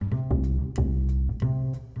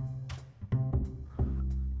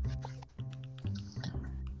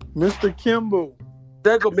Mr. Kimball.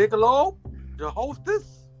 There go Michelob, the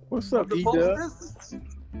hostess. What's up, The E-Dub? hostess.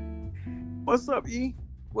 What's up, E?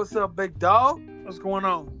 What's up, big dog? What's going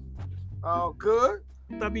on? All good.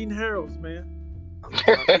 Stop eating Harold's, man.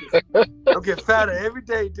 I'm getting fatter every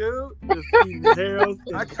day, dude. Just eating Harold's.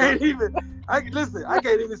 I can't even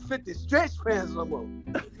fit the stretch pants no more.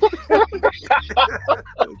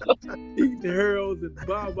 Eating Harold's and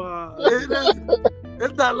Baba.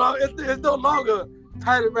 It's not long. It's no longer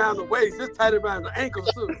tight around the waist. It's tight around the ankles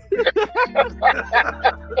too.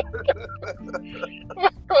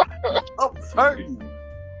 I'm hurting.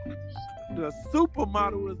 The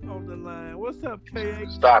supermodel is on the line. What's up,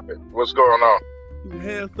 KX? Stop it. What's going on? You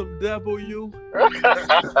handsome devil, you.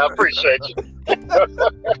 I appreciate you.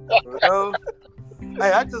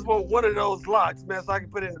 Hey, I just want one of those locks, man, so I can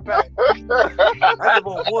put it in the back. I just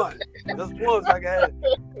want one. Just one so I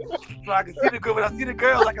can see the girl. When I see the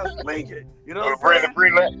girls, I can sling it. You know what I'm saying?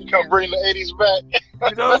 Bring the 80s back.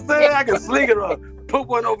 You know what I'm saying? I can sling it or put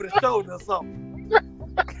one over the shoulder or something.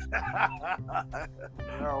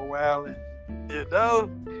 Oh, wow. You know?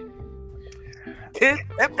 10th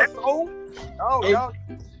episode. Oh, y'all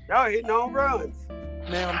hitting home runs.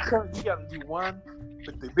 Man, I'm telling you, you gotta do one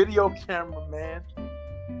with the video camera, man.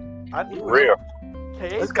 I need Real.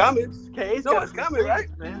 It's coming. KH No, it's coming, right?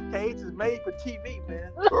 Man. KH is made for TV,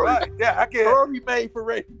 man. Right. Yeah, I can't. Or be made for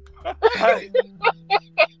radio. Hey,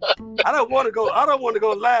 I don't want to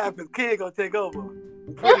go live because Kid gonna take over.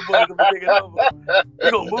 Pretty boy gonna be taking over.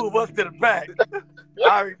 He gonna move us to the back. I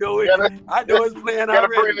already know it. I know it's playing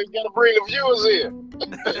already. Gotta bring the viewers in.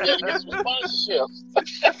 Gotta get some sponsorships.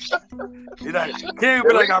 You know, Kid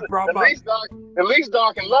be like, I brought my. At least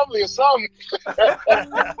dark and lovely or something.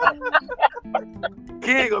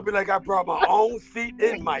 Kid gonna be like, I brought my own seat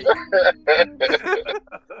and mic.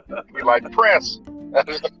 Be like Prince.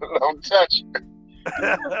 Don't touch.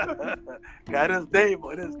 Got his name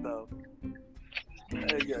on this stuff.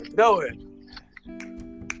 There you know it.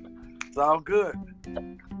 It's all good.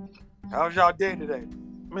 How was y'all day today?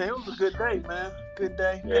 Man, it was a good day, man. Good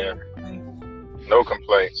day. Yeah. No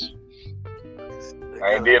complaints.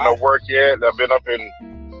 I ain't did no work yet. I was up in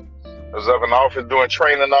the office doing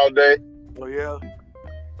training all day. Oh yeah.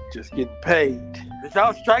 Just getting paid. Did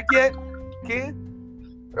y'all strike yet, Kid?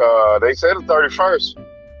 They said the 31st.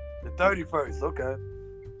 The 31st. Okay.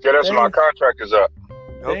 Yeah, that's when my contract is up.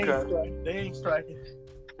 Okay. They ain't striking.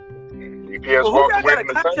 UPS Well, who walked y'all away got a from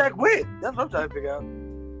the contract with? That's what I'm trying to figure out.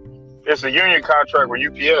 It's a union contract with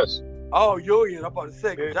UPS. Oh, union. I'm about to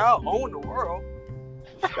say, 'cause y'all own the world.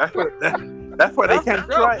 That's why they can't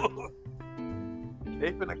strike.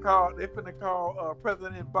 They finna call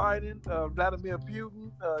President Biden, Vladimir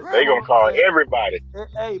Putin. They gonna call everybody.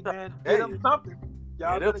 Hey man, get them something.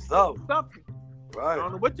 Y'all better get them something. Right. I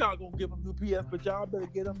don't know what y'all gonna give them UPS, but y'all better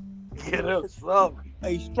get them. Get them something.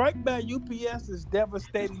 A strike by UPS is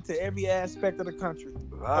devastating to every aspect of the country.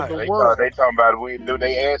 Right. Of the world. They talking about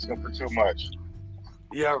they asking for too much.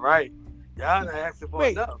 Yeah, right. Y'all not asking for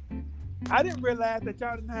enough. I didn't realize that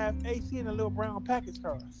y'all didn't have AC in the little brown package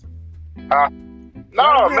cars.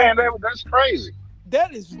 No, man, that's crazy.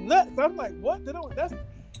 That is nuts. I'm like, what?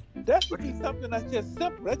 That should be something that's just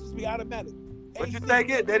simple. That should be automatic. What you think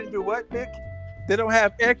it? They didn't do what, Nick? They don't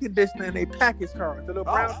have air conditioning in their package cars. The little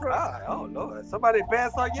brown truck. I don't know. Somebody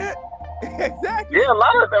passed out yet? Exactly. Yeah, a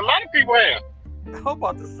lot of people have. I'm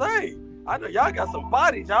about to say. I know y'all got some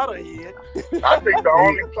bodies y'all done hit. I think the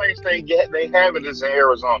only place they have it is in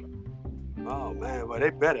Arizona. Oh man, well they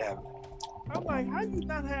better have it. I'm like, how you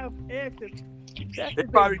not have air conditioning? They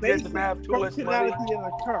probably did the math too much money. In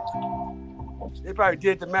a car. They probably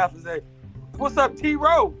did the math and say, "What's up,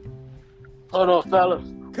 T-Row?" Hold on, fellas.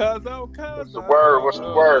 Cuzzo. What's the word? What's going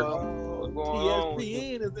on?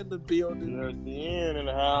 TSPN is in the building. TSPN in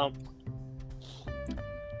the house.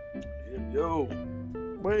 Yo.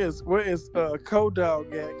 Where is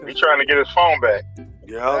Kodog at? He's trying to get his phone back.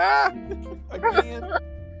 Yeah. Again.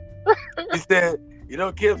 He said,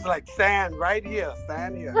 kids like sign right here,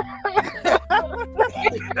 sign here.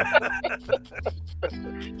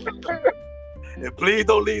 And please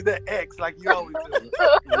don't leave that X like you always do.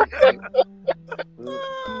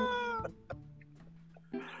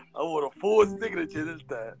 I want a full signature this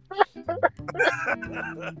time.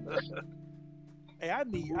 Hey, I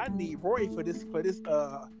need Roy for this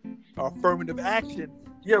affirmative action.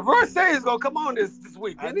 Yeah, Roy says he's gonna come on this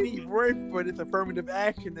week. I need Roy for this affirmative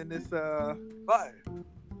action and this Right.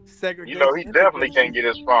 segregation. He definitely can't get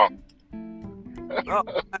his phone.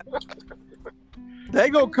 There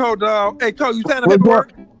you go, Kodog. Hey, Cole, you signed the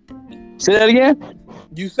paperwork? Say that again?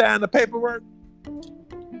 You signed the paperwork?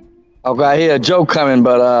 Okay, I hear a joke coming,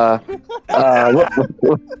 but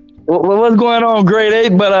What's going on, grade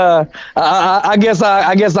 8? But I guess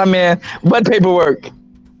I'm in. What paperwork?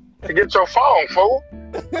 To get your phone, fool.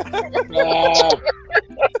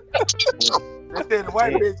 They said the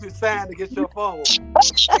white bitch you signed to get your phone.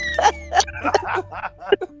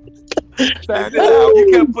 You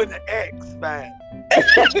kept putting the X, man.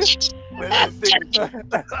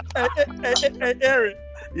 Hey, Aaron.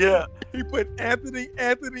 Yeah. He put Anthony.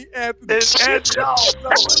 It's Anthony. Oh,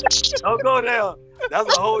 no. Don't go there.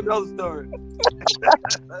 That's a whole nother story.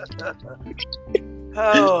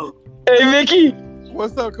 Oh. Hey, Mickey.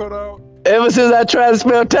 What's up, Kodo? Ever since I tried to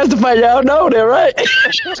spell testify, y'all know that, right? I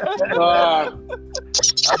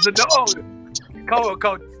said, no. Cole,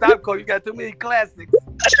 stop, Cole. You got too many classics.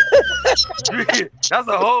 That's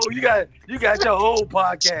a whole. You got your whole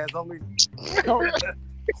podcast on me.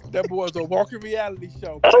 That boy's a walking reality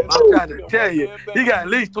show. I'm trying to tell you, he got at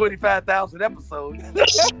least 25,000 episodes.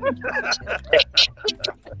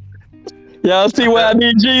 Y'all see why I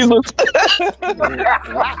need Jesus?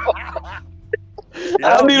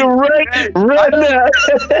 I need him right now.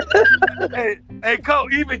 Hey, Cole,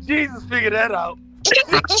 even Jesus figured that out.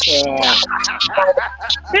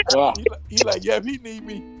 He like, yeah, he need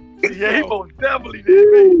me. Yeah, he most definitely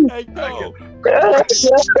need me. Hey, go. God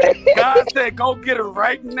said, go get her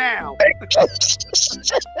right now.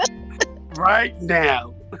 Right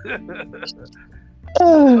now.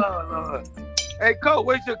 Oh, Lord. Hey, Cole,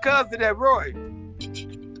 where's your cousin at Roy?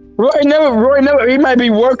 Roy never. He might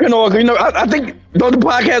be working, or I think don't the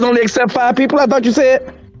podcast only accept 5 people? I thought you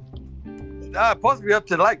said. Nah, supposed to be up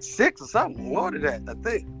to like 6 or something. More than that, I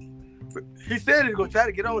think. But he said he's gonna try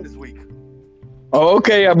to get on this week. Oh,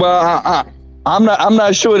 okay. Well, I'm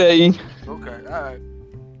not sure that he. Okay, all right.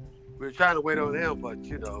 We were trying to wait on him, but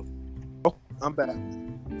Oh, I'm back.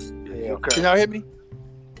 Yeah, okay. Can y'all hear me?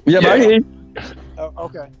 Yeah, but I hear you.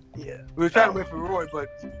 Okay. Yeah. We were trying to wait for Roy, but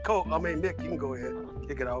Nick, you can go ahead,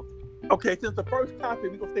 kick it off. Okay, since the first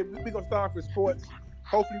topic, we're gonna start with sports.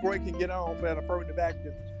 Hopefully Roy can get on for that affirmative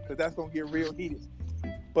action, because that's gonna get real heated.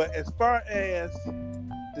 But as far as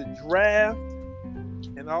the draft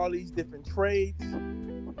and all these different trades,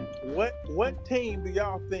 what team do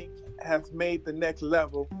y'all think has made the next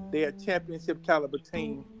level? They're a championship caliber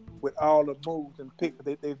team with all the moves and picks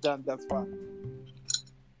that they've done thus far.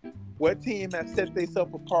 What team has set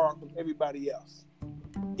themselves apart from everybody else?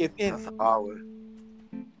 If any. That's a hard one.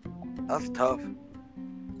 That's tough.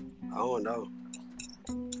 I don't know.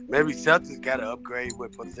 Maybe Celtics got to upgrade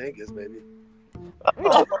with Porzingis, maybe.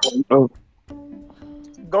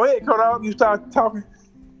 Go ahead, Kodo. You start talking.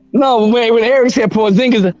 No, when Eric said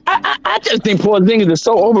Porzingis, I just think Porzingis is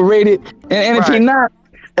so overrated, and if he's not,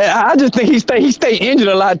 I just think he stay injured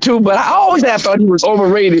a lot too. But I always have thought he was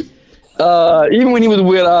overrated, even when he was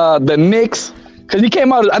with the Knicks, because he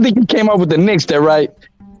came out. I think he came out with the Knicks, there, right?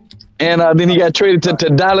 And then he got traded to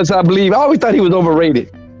Dallas, I believe. I always thought he was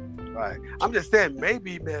overrated. Right. I'm just saying,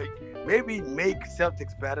 maybe make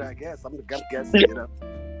Celtics better. I guess I'm guessing.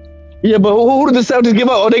 Yeah, but who did the Celtics give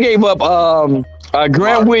up? Oh, they gave up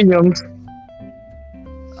Grant Williams.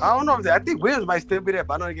 I don't know. I think Williams might still be there,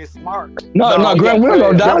 but I know he gets Smart. No, Grant Williams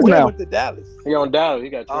on Dallas now. Went to Dallas. He on Dallas. He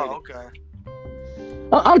got traded. Oh, okay.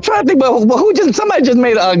 I'm trying to think, but somebody just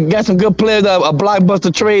made got some good players. A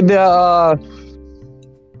blockbuster trade there.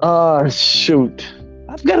 Shoot.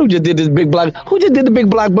 I forgot who just did this big block. Who just did the big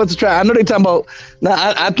blockbuster trade? I know they talking about. Now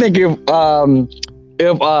I think if Dame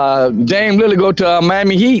Lillard go to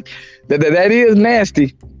Miami Heat, that is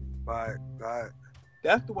nasty. Right.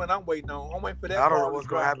 That's the one I'm waiting on. I'm waiting for that. I don't know what's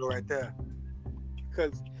gonna happen right there.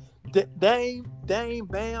 Because Dame,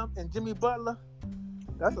 Bam, and Jimmy Butler,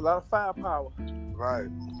 that's a lot of firepower. Right.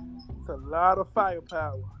 It's a lot of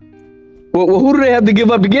firepower. Well, who do they have to give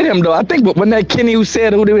up to get him though? I think when that Kenny who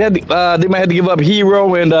said who they might have to give up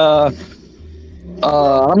Hero and I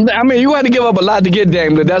mean you had to give up a lot to get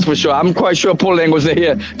Dame, that's for sure. I'm quite sure Poland was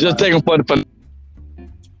here just take him for the.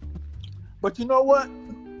 But you know what?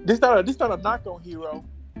 This not a knock on Hero.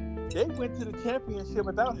 They went to the championship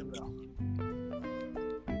without him though.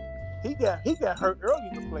 He got hurt early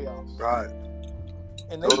in the playoffs. Right.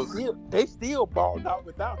 And they still balled out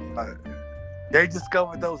without him. Right. They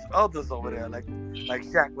discovered those others over there, like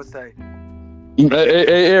Shaq would say.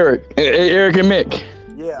 Hey, Eric and Mick.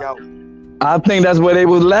 Yeah. Yo. I think that's where they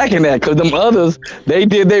was lacking at, because them others,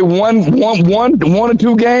 they won one or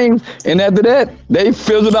two games, and after that, they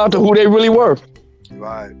fizzled out to who they really were.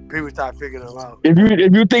 Right. People start figuring them out.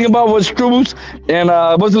 If you think about what Struz and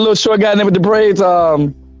what's the little short guy name with the braids?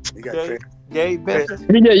 You got Gabe Vincent.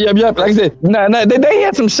 Yeah. Like I said, they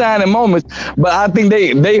had some shining moments, but I think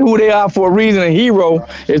they who they are for a reason. And Hero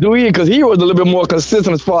is who he is, because Hero is a little bit more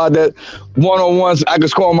consistent as far as that one-on-ones. I can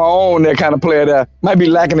score on my own. That kind of player that might be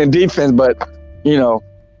lacking in defense, but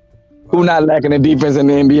who not lacking in defense in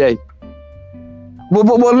the NBA. Well,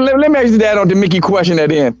 let me ask you that on the Mickey question at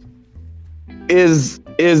the end. Is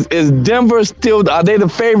Denver still? Are they the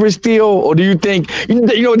favorite still, or do you think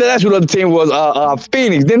that's what the other team was?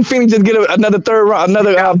 Phoenix. Didn't Phoenix just get another third round,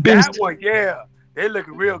 another beast? That one, yeah, they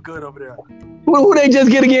looking real good over there. Who they just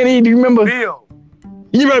get again? Do you remember? Bill.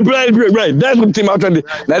 You right. That's what the team I'm trying to.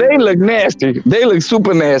 Now they look nasty. They look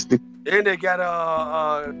super nasty. And they got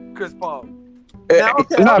Chris Paul. Now,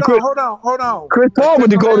 okay, hold on. Chris Paul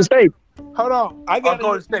went to Golden State. Hold on, I got to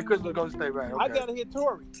Golden State. Chris will Golden State, right? Okay. I gotta hit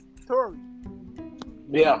Tory.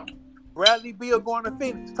 Yeah. Bradley Beal going to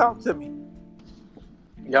Phoenix. Talk to me.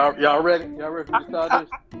 Y'all ready? Y'all ready to start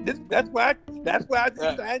this? That's why I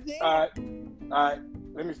just signed in. All right.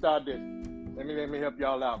 Let me start this. Let me help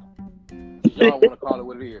y'all out. Y'all want to call it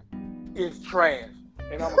what it is. It's trash.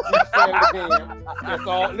 And I'm gonna keep saying it again. That's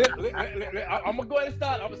all. I'm gonna go ahead and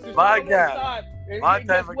start. I'm gonna start.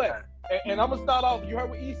 And I'm gonna start off. You heard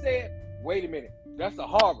what he said? Wait a minute. That's a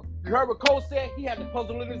Harvard. You heard what Cole said? He had the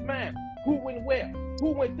puzzle in his mind. Who went where?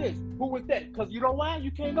 Who went this? Who went that? Because you know why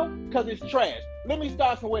you can't go? Because it's trash. Let me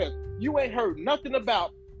start somewhere else. You ain't heard nothing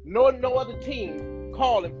about no other team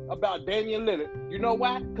calling about Damian Lillard. You know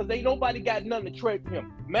why? Because ain't nobody got nothing to trade for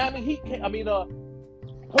him.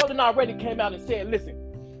 Portland already came out and said, listen,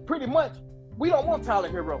 pretty much, we don't want Tyler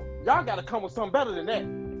Hero. Y'all got to come with something better than that.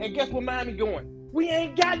 And guess what Miami going? We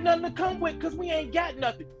ain't got nothing to come with because we ain't got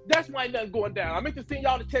nothing. That's why ain't nothing going down. I meant to send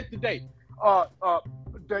y'all the text today.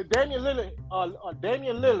 The Damian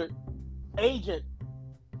Lillard agent,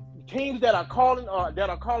 teams that are calling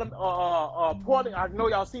Portland. I know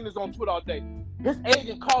y'all seen this on Twitter all day. His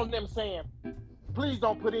agent calling them saying, please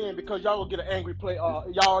don't put in because y'all will get an angry play. Y'all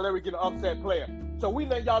already get an upset player. So we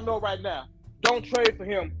let y'all know right now, don't trade for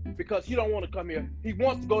him because he don't want to come here. He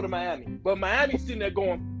wants to go to Miami. But Miami's sitting there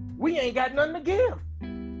going, we ain't got nothing to give.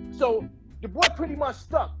 So the boy pretty much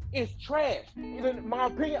stuck. It's trash. In my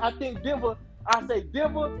opinion, I think Denver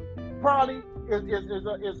probably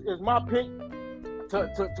is my pick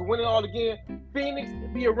to win it all again. Phoenix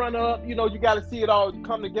be a runner-up. You got to see it all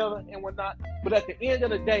come together and whatnot. But at the end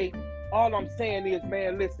of the day, all I'm saying is,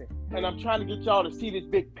 man, listen, and I'm trying to get y'all to see this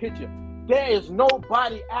big picture. There is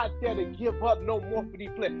nobody out there to give up no more for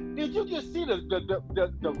these players. Did you just see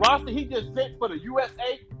the roster he just sent for the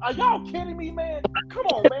USA? Are y'all kidding me, man? Come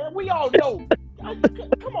on, man. We all know.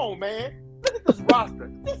 Come on, man. Look at this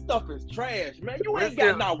roster. This stuff is trash, man. You ain't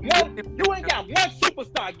got one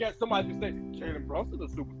superstar. I guess somebody can say Jalen Brunson's a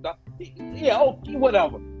superstar. Yeah, okay,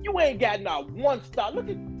 whatever. You ain't got not one star. Look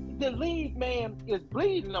at the league, man, is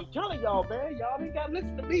bleeding. I'm telling y'all, man. Y'all ain't got to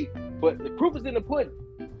listen to me. But the proof is in the pudding.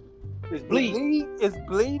 It's bleeding. The league is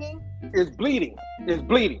bleeding? It's bleeding. It's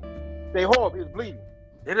bleeding. They horrible. It's bleeding.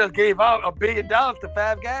 They just gave out $1 billion to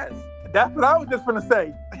 5 guys. That's what I was just gonna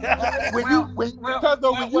say.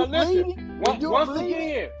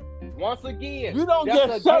 Once again, you don't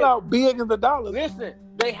get shut out billions of dollars. Listen,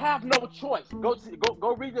 they have no choice. Go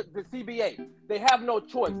read the CBA. They have no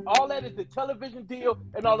choice. All that is the television deal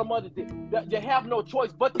and all the money deal. They have no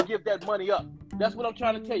choice but to give that money up. That's what I'm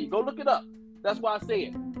trying to tell you. Go look it up. That's why I say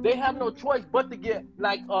it. They have no choice but to get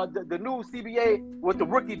like the new CBA with the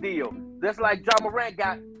rookie deal. That's like John Morant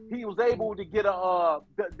got. He was able to get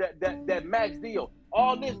that max deal.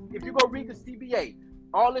 All this, if you go read the CBA,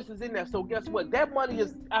 all this is in there. So guess what? That money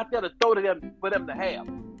is out there to throw to them for them to have.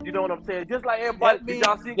 You know what I'm saying? Just like everybody.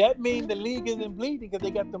 That means the league isn't bleeding because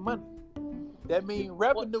they got the money. That means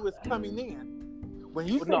revenue is coming in. When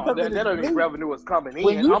you say something that don't mean revenue is coming in.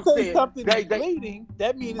 When you say something is bleeding,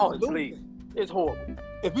 that means it's losing. It's horrible.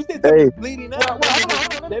 If you say something is bleeding out,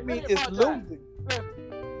 that means it's losing.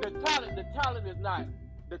 The talent is not.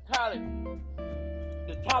 The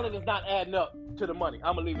talent is not adding up to the money.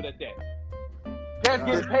 I'm gonna leave it at that. Cat's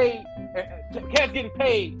getting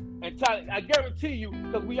paid, and talent. I guarantee you,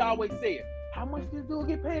 because we always say it. How much this dude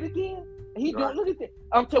get paid again? And he don't look at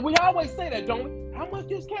that. We always say that, don't we? How much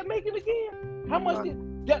this cat making again? How much?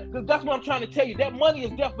 That's what I'm trying to tell you. That money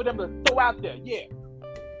is there for them to throw out there. Yeah.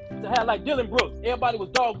 To have like Dylan Brooks, everybody was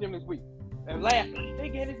dogging him this week. And laughing. They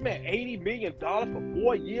gave this man $80 million for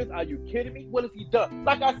 4 years. Are you kidding me? What has he done?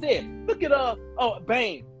 Like I said, look at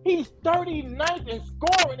Bane. He's 39th in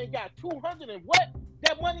scoring and got 200 and what?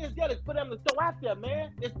 That money is there for them to throw out there,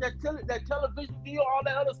 man. It's that television deal, all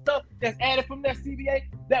that other stuff that's added from that CBA.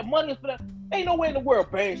 That money is for them. Ain't no way in the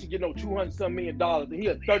world Bane should get no $200-some million and he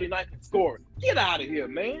is 39th in scoring. Get out of here,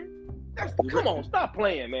 man. Come on, stop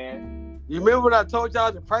playing, man. You remember when I told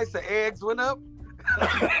y'all the price of eggs went up?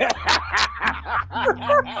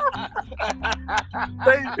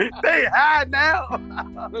 they high now.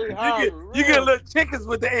 You get little chickens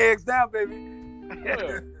with the eggs now, baby.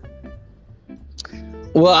 Yeah.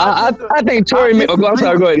 Well, I think Tory. I'm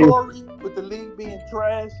sorry. Go ahead. Tory, with the league being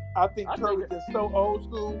trash, I think Tory is so old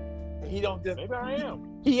school, and he don't just. Maybe I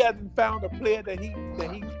am. He hasn't found a player that he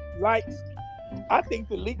likes. I think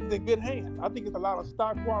the league is in good hands. I think it's a lot of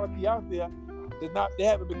star quality out there. They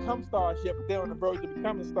haven't become stars yet, but they're on the verge of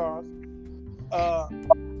becoming stars.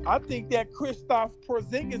 I think that Kristaps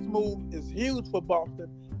Porzingis move is huge for Boston.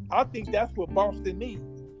 I think that's what Boston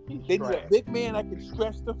needs. They need a big man that can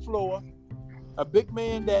stretch the floor. A big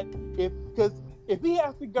man that if he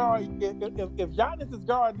has to guard, if Giannis is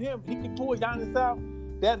guarding him, he can pull Giannis out.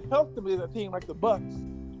 That helps them as a team like the Bucks.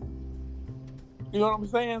 You know what I'm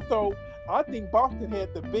saying? So I think Boston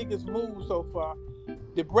had the biggest move so far.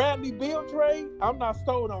 The Bradley Beal trade, I'm not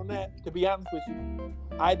sold on that, to be honest with you.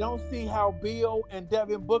 I don't see how Beal and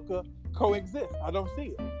Devin Booker coexist. I don't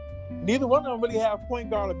see it. Neither one of them really have point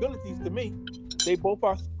guard abilities to me. They both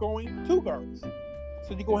are scoring two guards.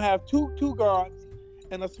 So you're going to have two guards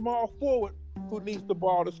and a small forward who needs the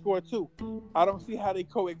ball to score two. I don't see how they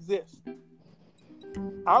coexist.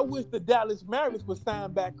 I wish the Dallas Mavericks would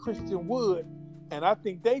sign back Christian Wood, and I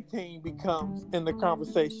think their team becomes in the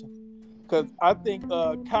conversation. Because I think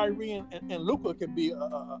Kyrie and Luka can be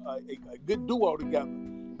a good duo together.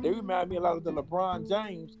 They remind me a lot of the LeBron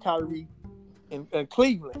James, Kyrie, and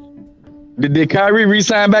Cleveland. Did Kyrie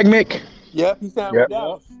re-sign back, Mick? Yep, he signed with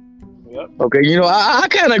Dallas. Yep. Okay, I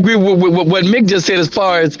kind of agree with what Mick just said as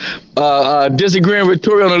far as disagreeing with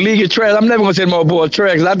Tory on the league is trash. I'm never going to say the more boys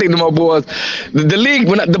trash because I think the more boys, the league,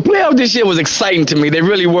 the playoffs this year was exciting to me. They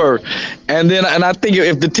really were. And I think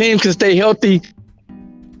if the team can stay healthy,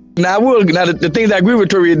 now the things I agree with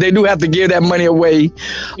Tory, they do have to give that money away.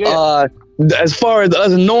 Yeah. As far as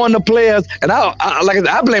us knowing the players, and I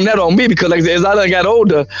blame that on me because as I got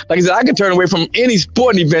older, like I said, I can turn away from any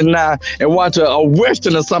sporting event now and watch a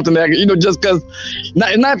Western or something that just because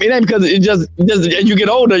it ain't because it just as you get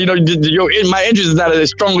older, my interest is not as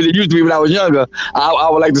strong as it used to be when I was younger. I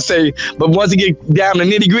would like to say, but once it get down to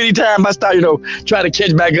nitty gritty time, I start try to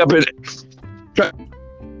catch back up and try.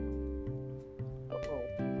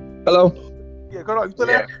 Hello? Yeah, go on. You still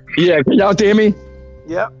there? Yeah, can y'all hear me?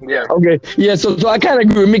 Yep. Yeah. Okay. Yeah. So I kind of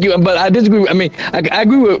agree with Mickey, but I disagree. I mean, I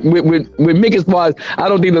agree with Mickey as far as I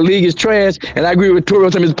don't think the league is trash, and I agree with Tory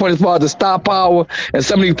on some of his points as far as the star power, and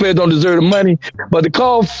some of these players don't deserve the money. But to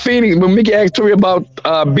call Phoenix, when Mickey asked Tory about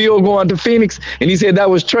Bill going to Phoenix, and he said that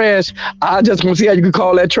was trash, I just want to see how you could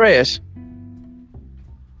call that trash.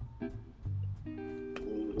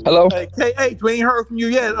 Hello. Hey, we ain't heard from you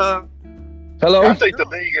yet. Hello. I think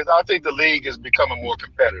the league is becoming more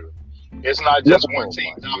competitive. It's not just one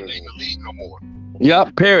team dominating the league no more.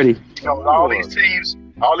 Yep, parity. All these teams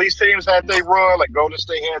had their run. Like Golden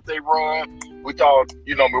State had their run. We thought,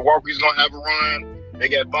 Milwaukee's gonna have a run. They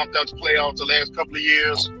got bumped out to playoffs the last couple of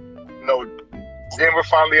years. Denver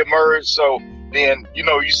finally emerged. So then,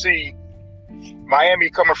 you see Miami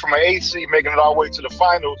coming from an 8th seed, making it all the way to the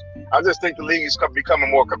finals. I just think the league is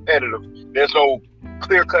becoming more competitive. There's no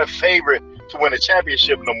clear-cut favorite to win a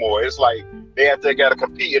championship no more. It's like they got to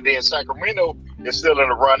compete, and then Sacramento is still in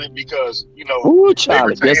the running because Ooh,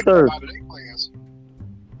 Charlie, yes, sir. A lot of their players.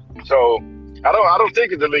 So I don't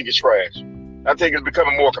think the league is trash. I think it's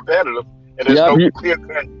becoming more competitive, and there's no clear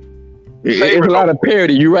cut. It's a lot of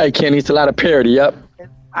parity. You're right, Kenny. It's a lot of parity. Yep. And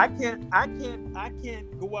I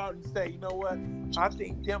can't go out and say, you know what? I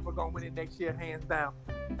think Denver gonna win it next year, hands down.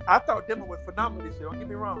 I thought Denver was phenomenal this year. Don't get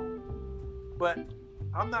me wrong, but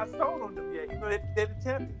I'm not sold on them yet. They're the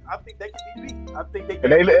champions. I think they can be beat. I think they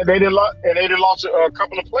can. And they did lost a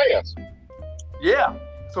couple of players. Yeah,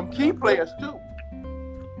 some key players too.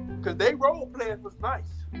 Because they role players was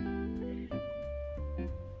nice. And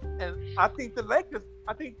I think the Lakers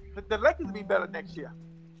will be better next year.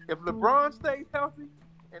 If LeBron stays healthy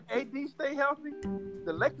and AD stay healthy,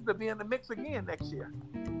 the Lakers will be in the mix again next year.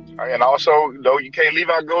 And also, you can't leave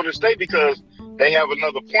out Golden State because they have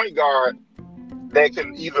another point guard that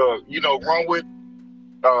can either, run with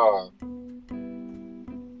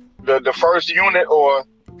the first unit or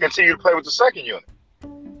continue to play with the second unit.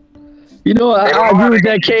 I agree with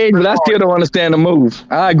that, Cage, but I still don't understand the move.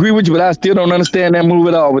 I agree with you, but I still don't understand that move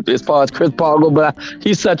at all as far as Chris Paul goes. But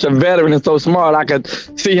he's such a veteran and so smart. I could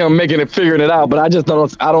see him figuring it out, but I don't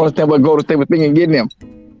understand what Golden State was thinking getting him.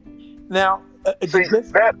 Now, my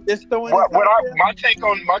take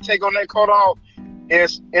on that call out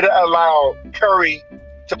is it allowed Curry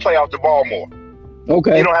to play off the ball more.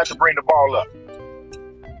 Okay. You don't have to bring the ball up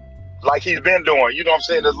like he's been doing. You know what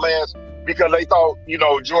I'm saying? Because they thought,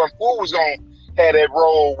 Jordan Poole was going to have that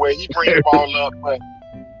role where he bring the ball up, but,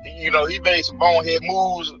 he made some bonehead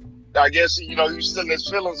moves. I guess, he was still in his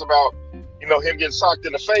feelings about, him getting socked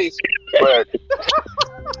in the face. But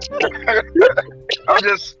I'm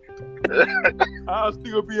just... I'll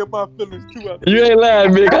still be in my feelings too. You ain't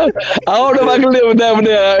lying, Mick. I don't know if I can live with that one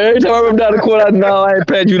there. Every time I run down the court, I ain't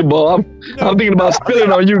pat you the ball. I'm thinking about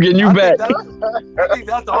spilling on you, getting you back. I think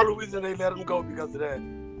that's the only reason they let him go, because of that.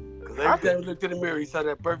 Because every time he looked in the mirror, he saw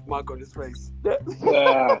that birthmark on his face.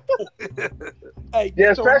 Hey,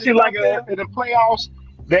 yeah, especially like in the playoffs,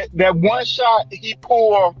 that one shot he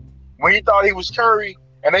pulled when he thought he was Curry,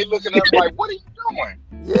 and they looking at him like, "What are you doing?"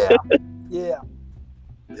 Yeah.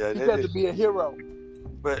 Yeah, He had to be a hero.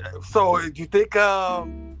 But so, do you think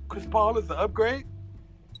Chris Paul is an upgrade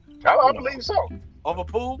I believe so. over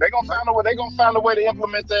Poole? They're gonna find a way. They're gonna find a way to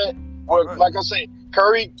implement that. Well, like I say,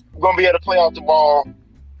 Curry gonna be able to play off the ball.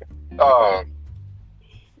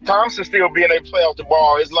 Thompson still being able to play off the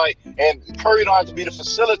ball. It's like, and Curry don't have to be the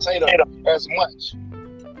facilitator as much.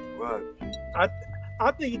 Right.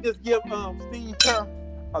 I think he just give Steve Kerr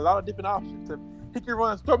a lot of different options. He can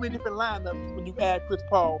run so many different lineups when you add Chris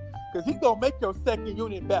Paul, because he's gonna make your second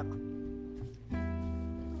unit better.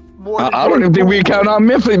 I don't even think we can count on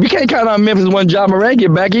Memphis. We can't count on Memphis when Ja Morant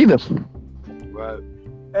get back either. Right.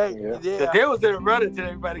 Hey, yeah. They was in a run until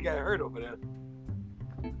everybody got hurt over there.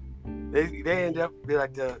 They ended up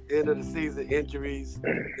like the end of the season injuries,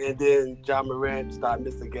 and then Ja Morant started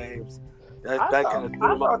missing games. I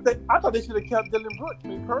thought they should have kept Dylan Brooks.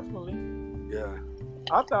 Me personally. Yeah.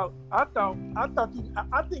 I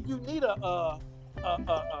think you need a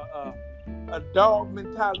dog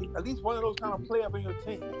mentality. At least one of those kind of players on your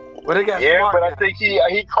team. Well, they got but now. I think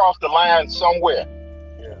he crossed the line somewhere.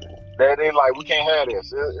 Yeah. That they like, we can't have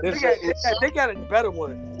this. They got a better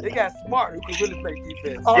one. They got Smart, who can really play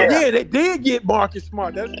defense. Oh yeah, they did get Marcus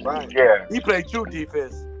Smart. That's right. Yeah. He played true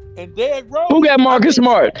defense. And Derrick Rose. Who got Marcus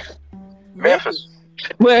Smart? Memphis.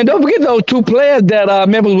 Well, and don't forget those two players that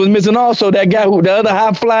Memphis was missing. Also, that guy the other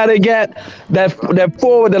high flyer they got, that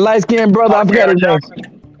forward, the light skinned brother. I forgot his name.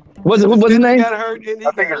 What's his name? Got hurt,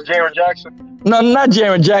 I think it's Jaron Jackson. No, not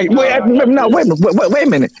Jaron Jackson. Wait a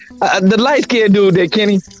minute. The light skinned dude there,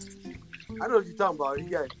 Kenny. I know what you're talking about. He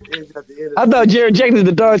got injured at the end. I thought Jaron Jackson is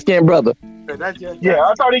the dark skinned brother. Yeah,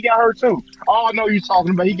 I thought he got hurt too. Oh, I know you're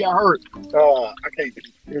talking about. He got hurt. I can't.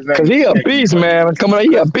 Cause he a beast, man. Come on,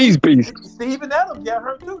 he a beast. Steven Adams got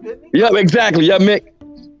hurt too, didn't he? Yep, exactly. Yep, Mick.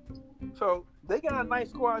 So they got a nice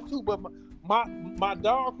squad too. But my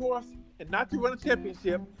dark horse, and not to win a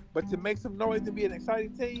championship, but to make some noise and be an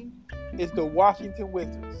exciting team, is the Washington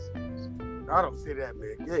Wizards. I don't see that,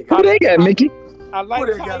 man. Who they got, Mickey? I like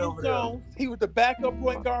Tyus Jones. He was the backup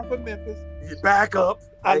point guard for Memphis. He backup.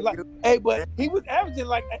 But he was averaging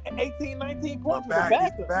like 18, 19 points for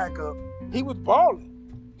the backup. He was balling.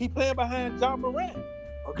 He playing behind Ja Morant.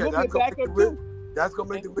 Okay, that's gonna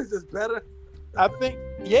make the Wizards better. I think,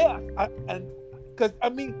 yeah. Because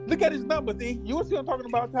look at his numbers. You were still talking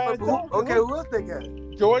about Tyus Jones. Okay, who else they got?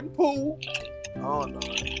 Jordan Poole. Oh no.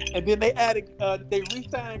 And then they added, they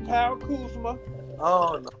re-signed Kyle Kuzma.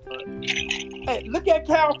 Oh no. Hey, look at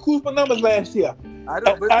Kyle Kuzma numbers last year. I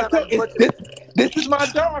know. This is my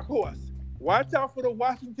dark horse. Watch out for the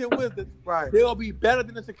Washington Wizards. Right. They'll be better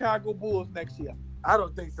than the Chicago Bulls next year. I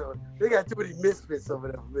don't think so. They got too many misfits over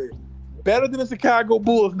there for me. Better than the Chicago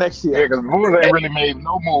Bulls next year. Yeah, because the Bulls ain't really made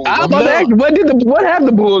no moves. What have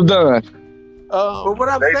the Bulls done? But what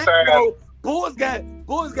I'm saying, Bulls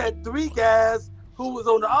got three guys who was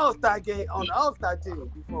on the All-Star game on the All-Star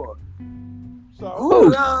team before. So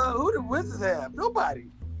who the Wizards have?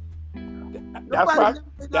 Nobody. That's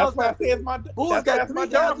why I say it's my Bulls got three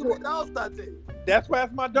guys who on the All-Star team. That's why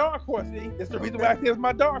it's my dark horse. See, that's the reason why I say it's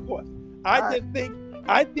my dark horse. I think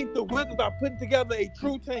the Wizards are putting together a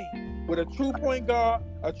true team with a true point guard,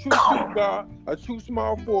 a true shooting guard, a true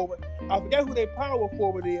small forward. I forget who their power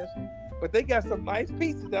forward is, but they got some nice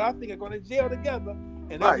pieces that I think are going to gel together,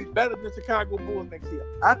 and they'll be better than the Chicago Bulls next year.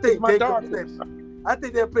 I think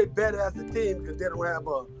they'll play better as a team because they don't have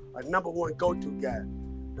a number one go-to guy.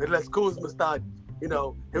 Unless Kuzma start, him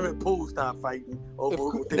and Poole start fighting over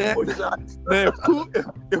who takes more shots. Man,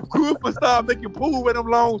 if Kuzma start making Poole with them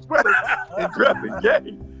long spreaders and dropping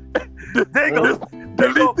game, they gonna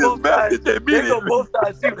delete this message immediately. They gonna both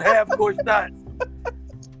start shooting half-court shots.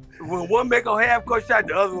 When one make a half-court shot,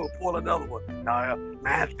 the other one pull another one. Nah,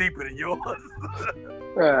 mine's deeper than yours.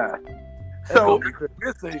 So,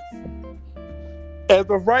 as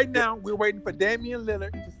of right now, we're waiting for Damian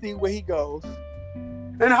Lillard to see where he goes.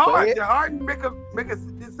 And Say Did it. Harden make a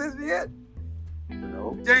decision yet?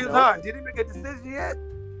 No. James No. Harden, did he make a decision yet?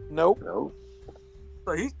 Nope. No.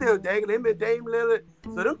 So he's still dangling him and Dame Lillard.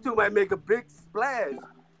 So them two might make a big splash,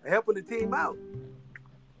 helping the team out.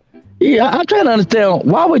 Yeah, I'm trying to understand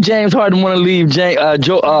why would James Harden want to leave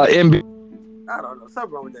Embiid? I don't know.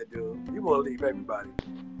 Something wrong with that dude. He want to leave everybody.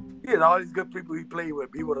 He has all these good people he played with.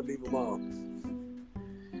 He want to leave them all.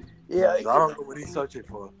 Yeah. So I don't know what he's searching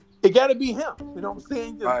for. It got to be him. You know what I'm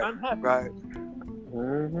saying? Just unhappy. Right.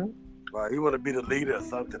 Mm-hmm. Right. He want to be the leader or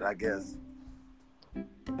something, I guess.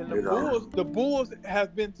 And You know. the Bulls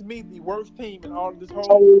have been to me the worst team in all of this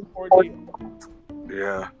whole ordeal.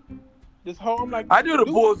 Yeah. This whole, I'm like, I knew the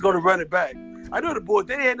dude, Bulls going to run it back. I knew the Bulls,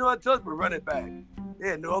 they had no other choice but run it back. They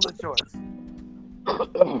had no other choice.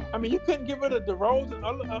 I mean, you couldn't get rid of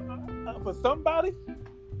DeRozan for somebody.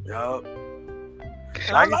 Yup.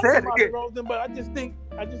 And Like I you said, DeRozan, but I just think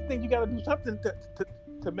you got to do something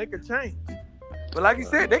to make a change. but like you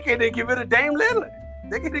said, they can't even get rid of Dame Lillard.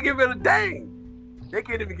 They can't even get rid of Dame. They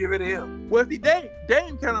can't even get rid of him. Well, see, Dame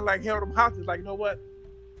kind of like held them hostage. Like, you know what?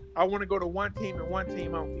 I want to go to one team and one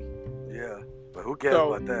team only. Yeah, but who cares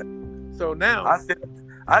about that? So now I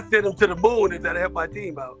sent him to the moon if that'll help my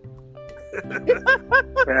team out.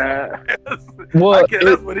 Well,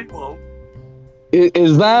 That's what he wants.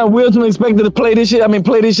 is Zion Wilson expected to play this year?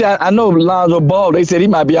 I know Lonzo Ball, they said he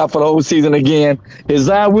might be out for the whole season again. Is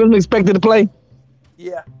Zion Wilson expected to play?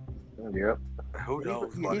 yeah, Yep. Who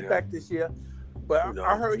knows? he's back this year. But Who knows?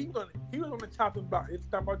 I heard he was on the chopping block. It's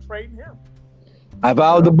talking about trading him. If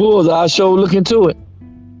I was the Bulls, I'll sure look into it.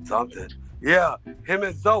 Something. Yeah, him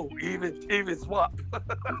and Zoe even swap.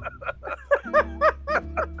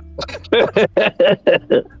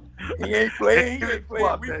 He ain't playing. He ain't playing.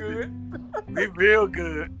 Swap We that good. We real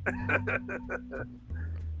good.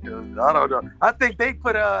 I don't know. I think they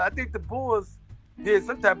put. I think the Bulls did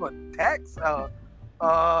some type of tax,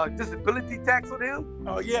 disability tax on him.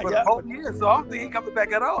 Oh yeah, for yeah. the whole year. So I don't think he coming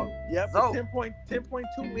back at all. Yeah, So- for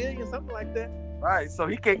 10.2 million, something like that. Right. So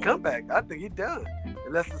he can't come back. I think he's done,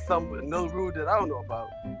 unless it's some no rule that I don't know about.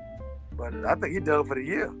 But I think he's done for the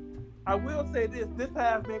year. I will say this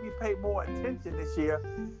has maybe paid more attention this year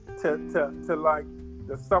to like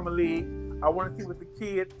the summer league. I want to see what the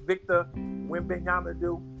kid Victor Wembanyama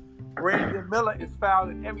do. Brandon Miller is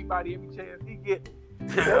fouling everybody every chance he gets.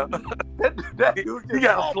 Yeah. That dude He just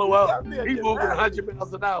gotta slow up. out there He's just moving rapping. 100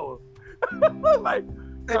 miles an hour. Like,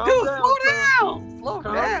 Hey, calm dude, down, slow son. down. Slow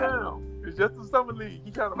Calm down. down. It's just the summer league.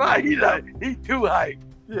 He trying to Right, he's too hyped.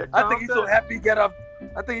 Yeah, I calm think he's so down. happy to get off.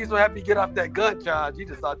 I think he's so happy to get off that gun charge. He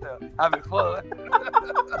just out there having fun.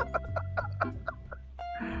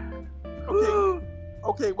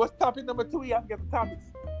 Okay, what's topic number 2? I forgot the topics.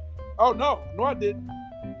 Oh no, I didn't.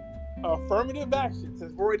 Affirmative action.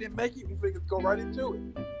 Since Roy didn't make it, we figured go right into it.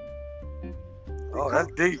 Oh, that's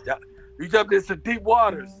deep. You jumped in some deep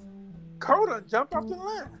waters. Coda jumped off the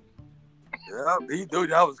line. Yeah, he knew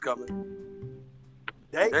that was coming.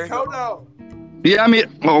 There you go. Coda. Yeah,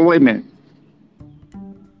 wait a minute.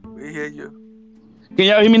 We hear you. Can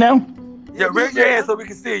y'all hear me now? Yeah, raise your hand so we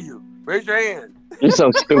can see you. Raise your hand. You're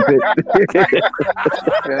so stupid.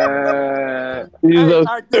 You're so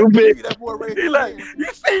stupid. That boy raised He his like, hand. you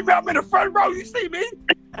see me? I'm in the front row. You see me?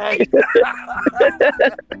 Hey,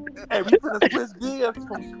 we finna switch gears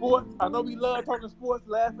from sports. I know we love talking sports,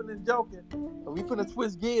 laughing and joking, but we finna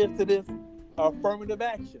switch gears to this affirmative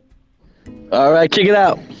action. All right, kick it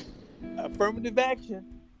out. Affirmative action.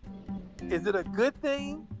 Is it a good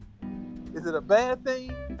thing? Is it a bad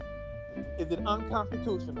thing? Is it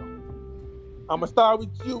unconstitutional? I'm gonna start with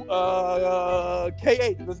you,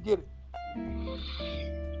 KH. Let's get it.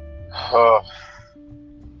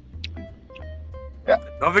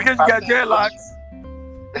 Don't forget you got dreadlocks.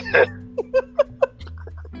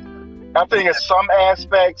 I think in some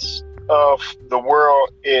aspects of the world,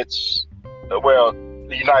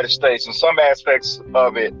 the United States, in some aspects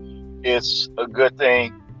of it, it's a good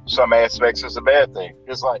thing. Some aspects it's a bad thing.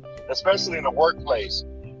 It's like, especially in the workplace,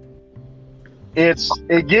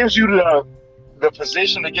 it gives you the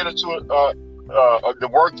position to get into the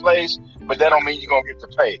workplace, but that don't mean you're gonna get the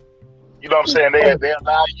pay. You know what I'm saying? They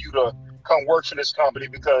allow you to come work for this company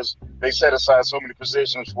because they set aside so many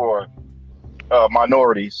positions for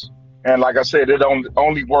minorities. And like I said, it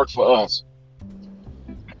only work for us.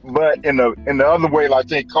 But in the other way, I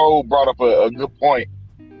think Cole brought up a good point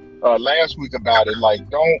last week about it. Like,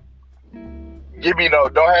 don't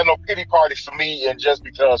have no pity party for me, and just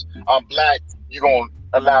because I'm black, you're gonna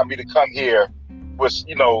allow me to come here with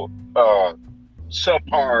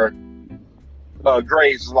subpar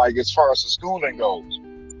grades, like as far as the schooling goes.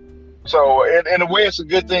 So in a way, it's a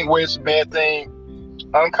good thing. Where it's a bad thing,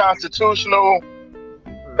 unconstitutional.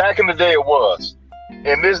 Back in the day, it was.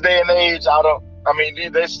 In this day and age, I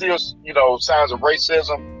mean, there's still, signs of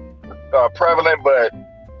racism prevalent, but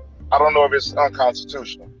I don't know if it's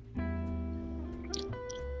unconstitutional.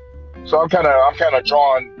 So I'm kind of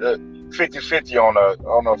drawing 50-50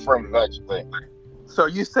 on the affirmative action thing. So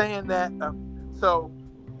you're saying that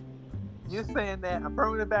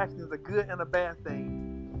affirmative action is a good and a bad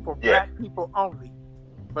thing for black people only,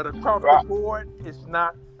 but across the board, it's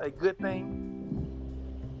not a good thing.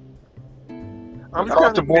 I'm just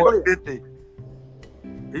across the board, 50.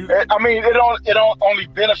 I mean, it don't only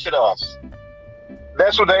benefit us.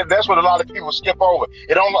 That's what a lot of people skip over.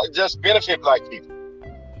 It don't just benefit black people.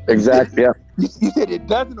 Exactly. Yeah. You said it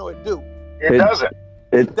doesn't or it do? It doesn't.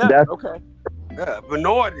 It doesn't. Okay. Yeah,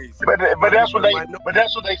 minorities. But that's what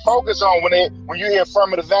they focus on when you hear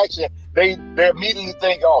affirmative action. They immediately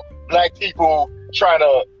think, oh, black people trying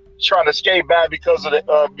to escape by because of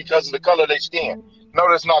the color of their skin. No,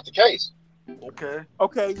 that's not the case.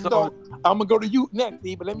 Okay. So I'm gonna go to you next,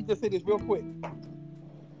 Steve. But let me just say this real quick.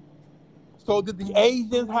 So did the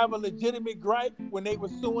Asians have a legitimate gripe when they were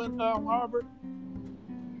suing Harvard?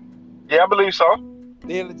 Yeah, I believe so.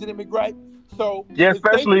 They had a legitimate gripe. So yeah,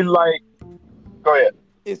 especially like. Go ahead.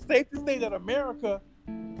 It's safe to say that America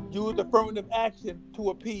used affirmative action to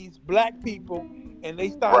appease black people, and they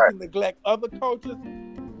started to neglect other cultures.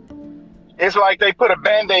 It's like they put a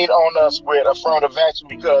Band-Aid on us with affirmative action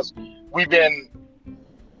because we've been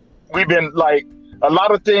like a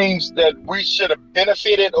lot of things that we should have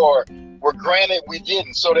benefited or were granted, we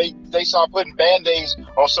didn't. So they started putting Band-Aids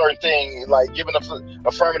on certain things, like giving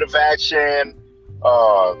affirmative action,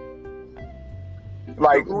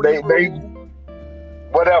 like they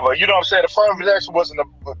whatever. You know what I'm saying? Affirmative action wasn't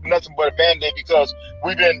nothing but a Band-Aid because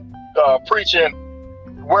we've been preaching,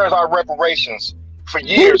 where's our reparations? For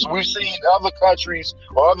years, we've seen other countries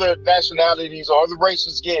or other nationalities or other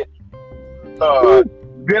races get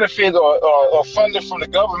benefit or funding from the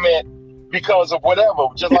government because of whatever,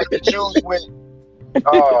 just like the Jews with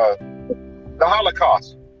the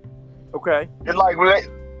Holocaust. Okay. It's like,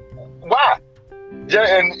 why?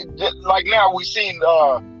 Like now we've seen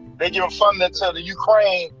they giving funding to the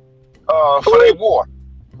Ukraine for their war.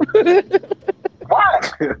 Why?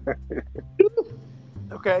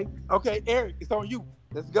 Okay, Eric, it's on you.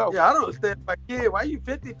 Let's go. Yeah, I don't understand my kid. Why are you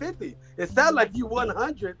 50-50? It sounds like you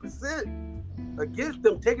 100% against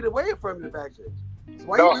them taking away affirmative action. So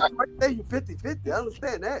why you say you 50-50? I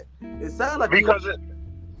understand that. It sounds like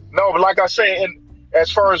but like I say,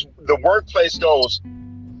 as far as the workplace goes,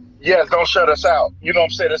 yes, don't shut us out. You know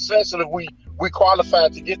what I'm saying? Essentially, we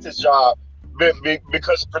qualified to get this job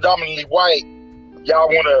because predominantly white. Y'all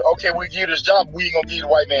want to, we give you this job, we ain't gonna give you the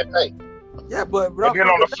white man pay. Yeah, but then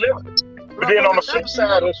on the flip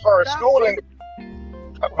side, as far as schooling,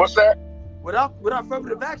 what's that? Without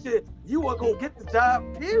affirmative action, you weren't gonna get the job.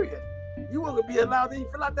 Period. You weren't gonna be allowed to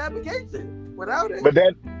even fill out the application without it. But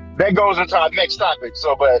that goes into our next topic.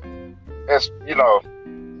 So, but it's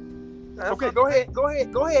Okay, go ahead, E.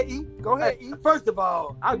 Go ahead, E. First of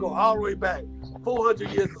all, I go all the way back 400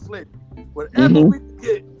 years of slavery. Whatever we can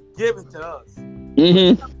get given to us.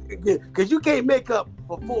 Because you can't make up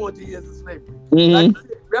for 400 years of slavery. Like you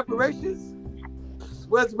said, reparations?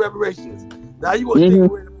 Where's the reparations? Now you want to take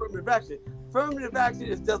away the affirmative action. Affirmative action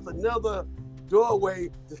is just another doorway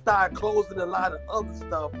to start closing a lot of other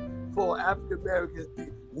stuff for African Americans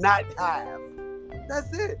to not have.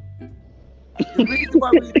 That's it.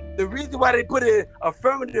 The reason why they put in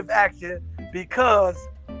affirmative action because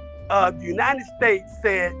the United States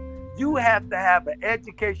said you have to have an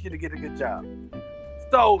education to get a good job.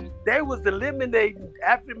 So they was eliminating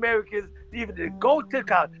African Americans even to go to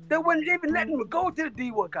college. They wouldn't even letting them go to the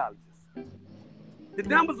D1 colleges. The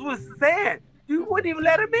numbers was saying you wouldn't even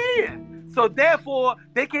let them in. So therefore,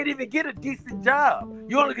 they can't even get a decent job.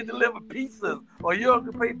 You only can deliver pizzas, or you only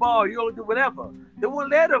can play ball, you only do whatever. They won't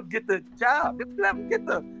let them get the job. They won't let them get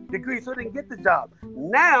the degree so they can get the job.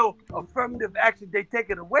 Now, affirmative action, they take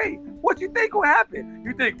it away. What you think will happen?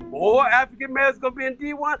 You think more African Americans going to be in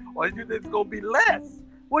D1, or you think it's going to be less?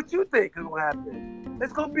 What you think is going to happen?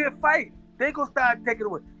 It's going to be a fight. They going to start taking it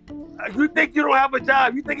away. You think you don't have a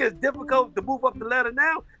job? You think it's difficult to move up the ladder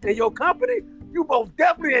now in your company? You most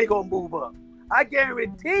definitely ain't gonna move up. I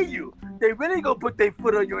guarantee you, they really gonna put their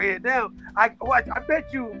foot on your head now. I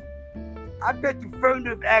bet you,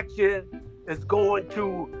 affirmative action is going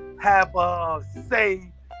to have a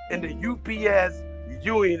say in the UPS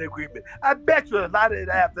union agreement. I bet you a lot of it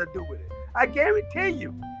has to do with it. I guarantee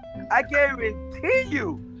you,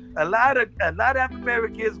 a lot of African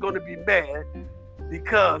Americans gonna be mad.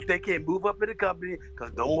 because they can't move up in the company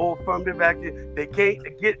because no more affirmative action. They can't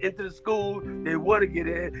get into the school they want to get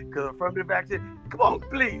in because affirmative action. Come on,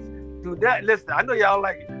 please do not listen. I know y'all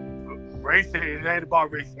like race. It ain't about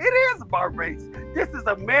race. It is about race. This is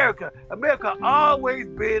America. America always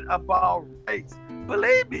been about race.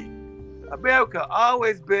 Believe me, America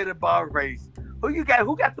always been about race. Who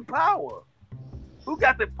got the power? Who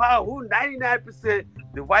got the power? Who 99%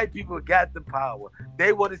 the white people got the power?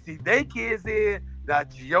 They want to see their kids in,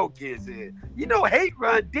 not your kids in. You know, hate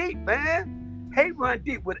run deep, man. Hate run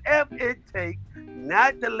deep. Whatever it takes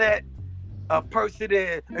not to let a person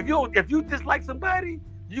in. If you dislike somebody,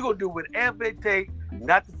 you're gonna do whatever it takes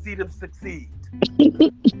not to see them succeed.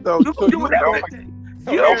 So You gonna do whatever it takes.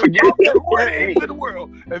 You don't forget to the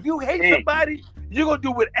world. If you hate somebody, you're gonna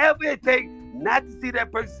do whatever it takes not to see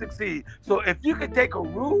that person succeed. So if you can take a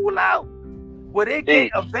rule out where they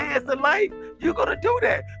can't advance in life, you're gonna do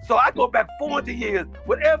that. So I go back 400 years.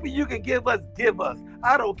 Whatever you can give us, give us.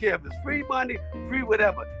 I don't care if it's free money, free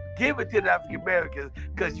whatever. Give it to the African Americans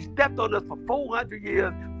because you stepped on us for 400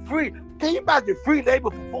 years. Free. Can you imagine free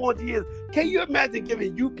labor for 400 years? Can you imagine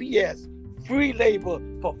giving UPS free labor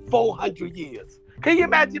for 400 years? Can you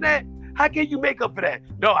imagine that? How can you make up for that?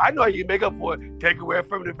 No, I know how you make up for it. Take away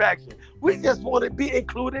affirmative action. We just want to be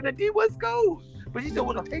included in D1 schools, but you don't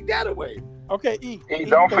want to take that away. Okay,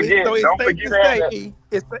 don't forget that.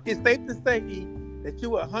 It's safe to say, E, that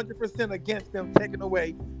you are 100% against them taking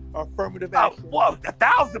away affirmative action. Well,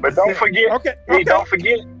 1,000%. But don't forget. Okay. Don't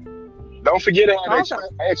forget it had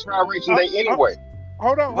expiration date anyway.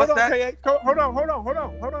 Hold on, What's hold on, that? hold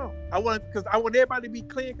on. I want everybody to be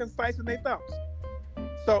clear and concise in their thoughts.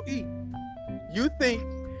 So, E, do you think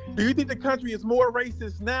the country is more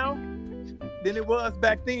racist now than it was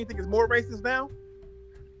back then? You think it's more racist now?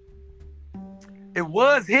 It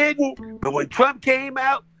was hidden, but when Trump came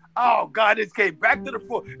out, oh God, it came back to the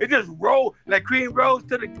floor. It just rolled like cream rose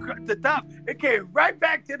to the top. It came right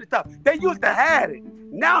back to the top. They used to hide it.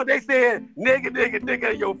 Now they saying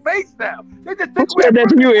nigga in your face now. They just took away that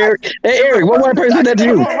to you, Eric. Hey, Eric, one more person that to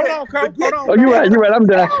you. Hold on, Coach. Hold on. Oh, you're right. I'm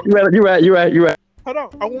done. You're right. Hold on.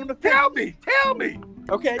 I want to tell me.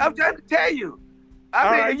 Okay. I'm trying to tell you.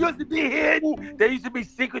 It used to be hidden. They used to be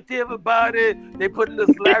secretive about it. They put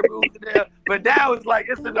little slide rules in there. But now it's like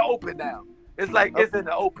it's in the open now. It's like it's in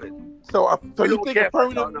the open. So you think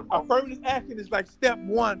affirmative action is like step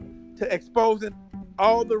one to exposing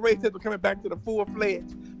all the racism coming back to the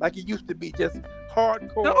full-fledged like it used to be, just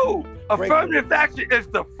hardcore? No, affirmative action is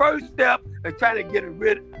the first step in trying to get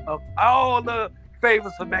rid of all the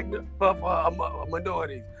favors for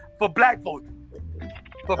minorities, for black folks.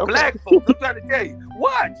 Black folks, I'm trying to tell you.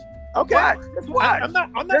 Watch. Okay. Watch. Just watch. I'm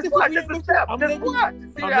not just watch. Just a step. Just watch.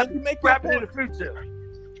 See how you make happen in the future.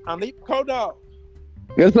 I need Kodog.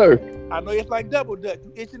 Yes, sir. I know it's like double dutch.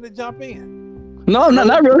 You itching to jump in? No,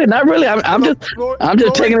 not really. I'm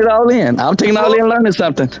just taking it all in. I'm taking it all in, learning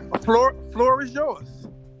something. Floor is yours.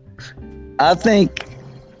 I think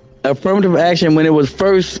affirmative action, when it was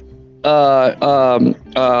first brought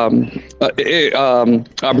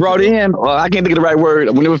in, or I can't think of the right word,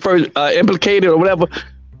 when it was first implicated or whatever,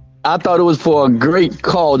 I thought it was for a great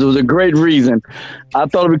cause. It was a great reason. I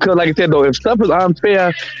thought it because, like I said, though, if stuff is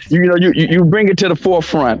unfair, you bring it to the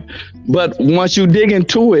forefront. But once you dig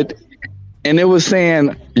into it, and it was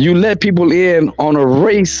saying you let people in on a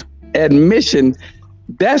race admission,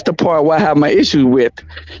 that's the part where I have my issue with,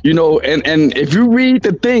 and if you read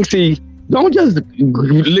the thing, see, don't just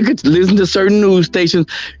listen to certain news stations.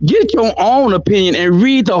 Get your own opinion and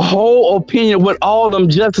read the whole opinion of what all them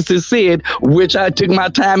justices said, which I took my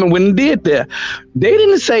time and went and did there. They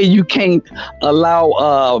didn't say you can't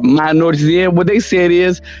allow minorities in. What they said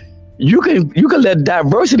is you can let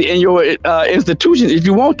diversity in your institutions if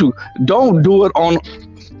you want to. Don't do it on.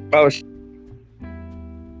 Coach,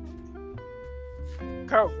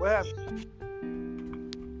 what happened?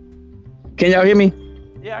 Can y'all hear me?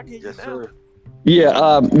 Yeah, I can hear you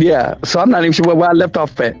now. Yeah. So I'm not even sure where I left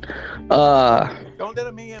off at. Don't let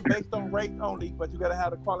them in based on race only, but you gotta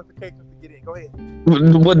have the qualifications to get in. Go ahead.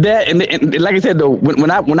 With that, and like I said though,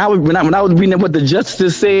 when I was reading what the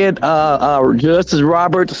justices said, Justice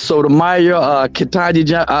Robert Sotomayor,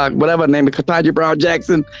 Ketanji, whatever her name is, Ketanji Brown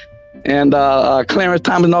Jackson, and Clarence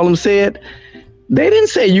Thomas, and all of them said, they didn't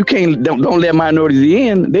say you don't let minorities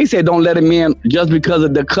in. They said don't let them in just because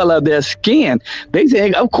of the color of their skin. They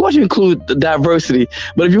said, of course you include the diversity,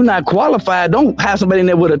 but if you're not qualified, don't have somebody in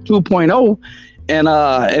there with a 2.0 and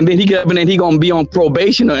then he get up and then he gonna be on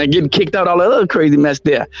probation and getting kicked out, all that other crazy mess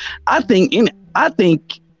there. I think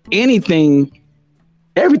anything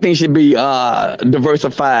everything should be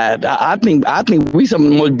diversified. I think we some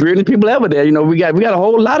of the most brilliant people ever there. We got a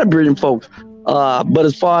whole lot of brilliant folks. But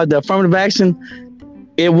as far as the affirmative action,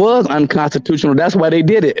 it was unconstitutional. That's why they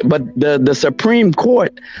did it. But the Supreme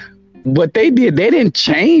Court, what they did, they didn't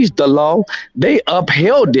change the law. They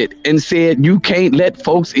upheld it and said you can't let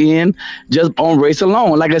folks in just on race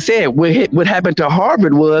alone. Like I said, what happened to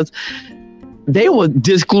Harvard was they were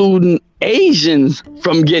discluding Asians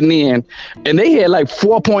from getting in, and they had like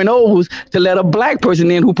 4.0s to let a black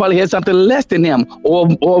person in who probably had something less than them, or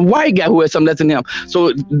a white guy who had something less than them.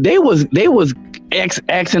 So they was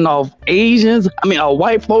axing off Asians. I mean,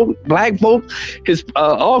 white folk, black folks,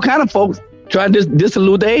 all kind of folks trying to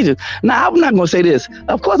dissolute the Asians. Now, I'm not gonna say this.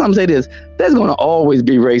 Of course, I'm gonna say this. There's gonna always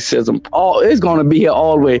be racism. It's gonna be here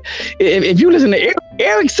all the way. If you listen to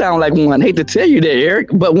Eric sound like one. Hate to tell you that, Eric,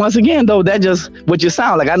 but once again, though, that's just what you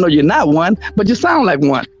sound like. I know you're not one, but you sound like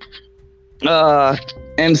one.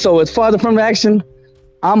 And so, as far as affirmative action,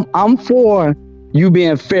 I'm for you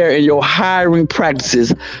being fair in your hiring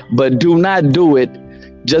practices, but do not do it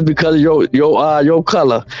just because of your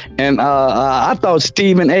color. And I thought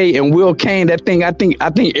Stephen A. and Will Kane, that thing, I think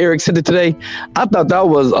Eric said it today. I thought that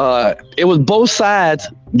was it was both sides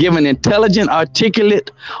giving intelligent, articulate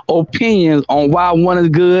opinions on why one is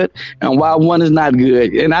good and why one is not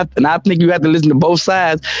good. And I think you have to listen to both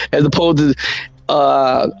sides as opposed to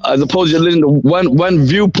listening to one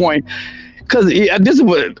viewpoint. Because this is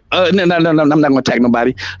what no, I'm not gonna attack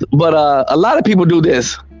nobody, but a lot of people do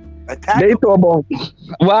this. They throw a ball.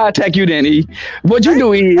 Why attack you then, E? What you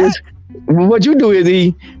do is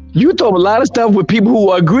E, you throw a lot of stuff with people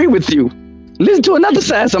who agree with you. Listen to another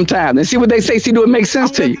side sometimes and see what they say. See, do it make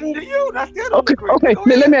sense to you? To you. That's still Okay.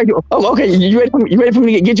 Let me ask you. Oh, okay. You ready for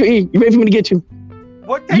me to get you? E? You ready for me to get you?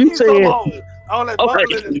 What take you so long? All that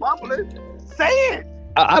bubbling. Say it.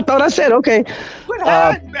 I thought I said okay. Quit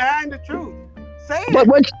hiding behind the truth. Say it. But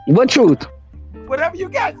what truth? Whatever you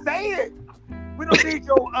got, say it. We don't need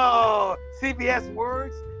your CVS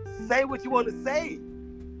words. Say what you want to say.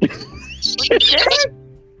 What you scared?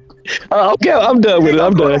 Okay, I'm done with it.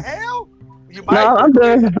 I'm done. Hell? No, I'm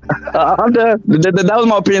done. I'm done. That was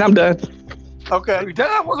my opinion. I'm done. Okay. You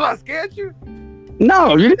done? Was I scared you?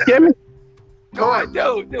 No, you didn't scare me. Go ahead,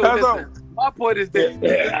 dude. Listen, my point is this.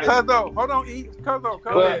 Cuzzo, hold on, E. Cuzzo,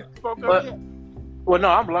 come in. Well, no,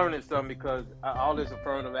 I'm learning something because all this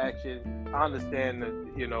affirmative action, I understand that,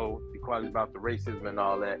 the quality about the racism and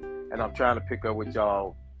all that, and I'm trying to pick up what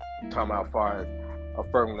y'all talking about as far as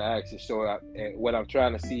affirmative action. So what I'm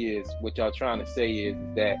trying to see is, what y'all trying to say is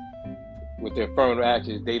that with the affirmative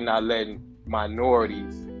action, they not letting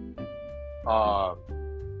minorities, they're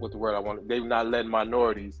not letting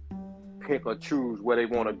minorities pick or choose where they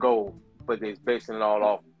want to go, but they're basing it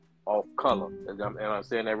all off color. And I'm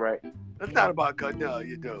saying that right? It's not about color. No,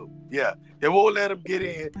 you do. Yeah, they won't let them get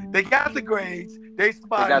in. They got the grades. They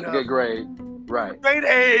got the good grade. Right. Straight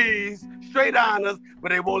A's, straight honors,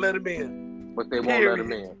 but they won't let them in. But they won't let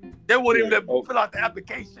them in. They won't even let them fill out the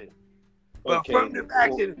application. But affirmative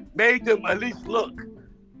action made them at least look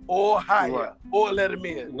or hire or let them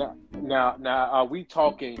in. Now, are we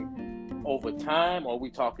talking over time, or are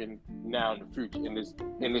we talking now in the future, in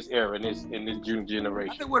this era, in this junior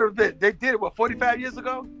generation? I think what they did it 45 years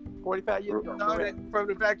ago. 45 years ago. Started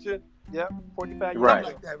affirmative action. Yeah, 45 years right. ago.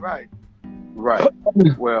 Like that, right. Right.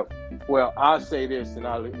 Well, I'll say this, and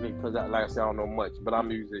because like I said, I don't know much, but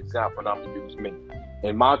I'm using an example, and I'm gonna use me.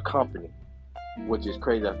 In my company, which is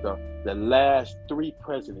crazy, the last 3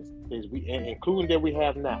 presidents, including that we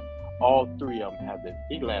have now, all 3 of them have been.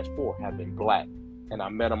 The last 4 have been black, and I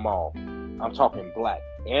met them all. I'm talking black,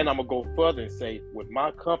 and I'm gonna go further and say, with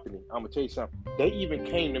my company, I'm gonna tell you something. They even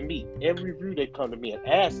came to me every review. They come to me and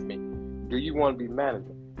ask me, "Do you want to be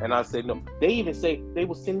manager?" And I said no. They even say they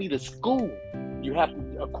will send me to school. You have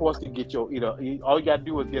to, of course, to get your all you gotta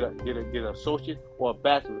do is get an associate or a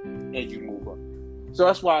bachelor, and you move up. So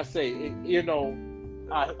that's why I say,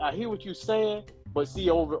 I hear what you're saying, but see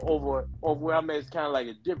over where I'm at, it's kind of like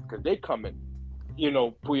it's different because they come in,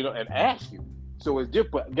 and ask you. So it's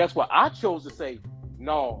different. But guess what? I chose to say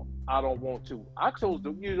no. I don't want to. I chose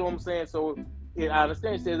to. You know what I'm saying? So. I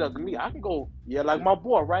understand it says up to me. I can go, like my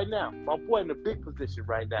boy right now. My boy in a big position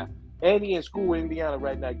right now. And he in school in Indiana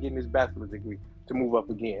right now getting his bachelor's degree to move up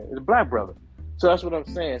again. It's a black brother. So that's what I'm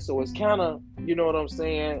saying. So it's kind of, you know what I'm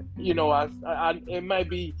saying? It might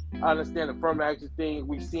be, I understand the affirmative action thing.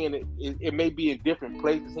 We're seeing it. It may be in different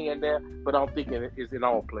places here and there, but I'm thinking it's in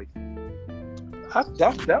all places.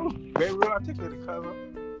 That was very well articulated, Cuzzo.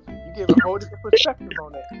 You gave a whole different perspective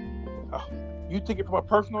on that. You took it from a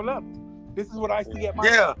personal level. This is what I see at my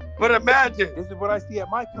company. But imagine. This is what I see at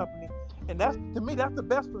my company. And that's, to me, that's the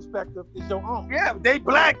best perspective is your own. Yeah, they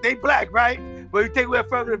black, right? But you take away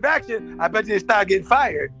affirmative action, I bet you they start getting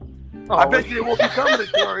fired. I bet you they won't be coming to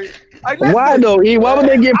Tory. Why though, E? Why would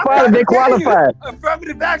they get fired if they qualified?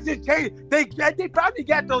 Affirmative action change. They probably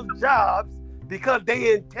got those jobs because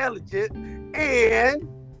they intelligent and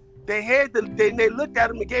they had they looked at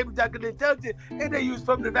them and gave them that good intelligence and they used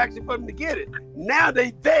affirmative action for them to get it. Now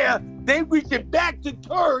they reaching back to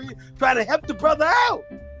Tory trying to help the brother out.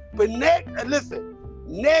 But next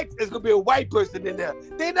is gonna be a white person in there.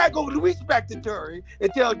 They're not gonna reach back to Tory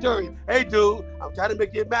and tell Tory, hey dude, I'm trying to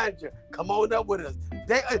make you a manager. Come on up with us.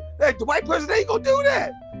 The white person ain't gonna do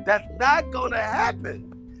that. That's not gonna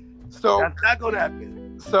happen. So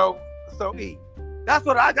E. That's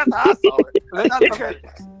how I saw it.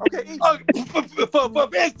 Okay. E.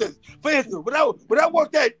 For instance, when I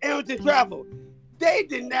worked at Arrington Travel, they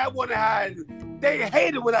did not want to hire. They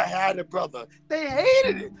hated when I hired a brother. They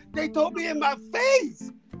hated it. They told me in my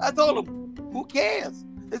face. I told them, who cares?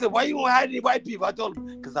 They said, why you won't hire any white people? I told them,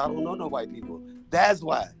 because I don't know no white people. That's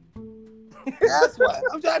why. That's why.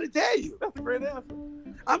 I'm trying to tell you. That's a great answer.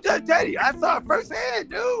 I'm trying to tell you. I saw it firsthand,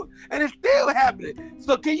 dude. And it's still happening.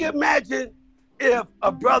 So can you imagine if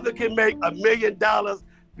a brother can make $1 million,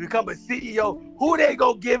 become a CEO, who they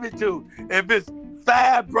gonna give it to? If it's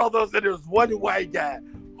 5 brothers and there's 1 white guy,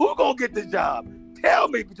 who gonna get the job? Tell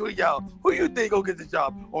me between y'all, who you think gonna get the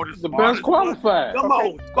job? Or the best qualified? Come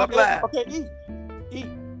on, qualified. Okay, E.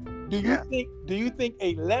 Do you think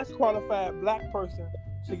a less qualified black person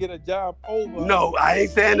should get a job over? No, I ain't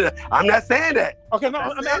saying that. I'm not saying that. Okay, no,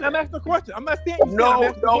 I'm asking the question. I'm not saying no.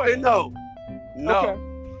 Okay.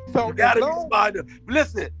 So you gotta be smarter.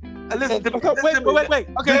 Listen to me. Wait.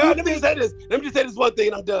 Okay, let me just say this. Let me just say this one thing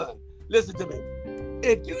and I'm done. Listen to me.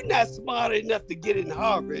 If you're not smart enough to get in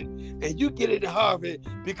Harvard, and you get into Harvard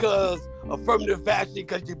because affirmative action,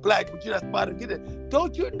 because you're black, but you're not smart enough to get it,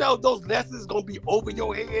 don't you know those lessons gonna be over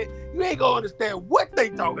your head? You ain't gonna understand what they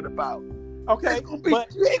talking about. Okay,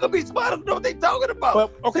 you ain't gonna be smart enough to know what they talking about.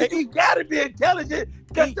 But, okay, so you gotta be intelligent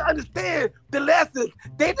just to understand the lessons.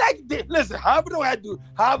 Listen, Harvard do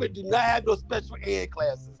not have no special ed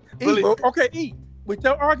classes. E, with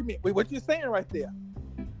your argument, with what you're saying right there,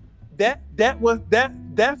 that's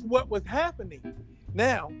what was happening.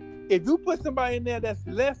 Now, if you put somebody in there that's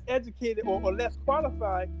less educated or less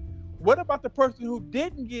qualified, what about the person who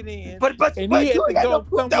didn't get in? But you had no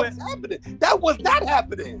proof that was happening. That was not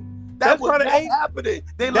happening. That's why the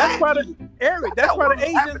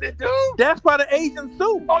Asians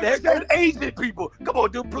sue. Oh, they said Asian people. Come on,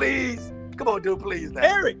 dude, please. Now.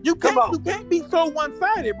 Eric, you can't be so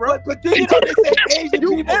one-sided, bro. But do you know they said Asian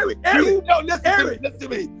people? Eric, listen to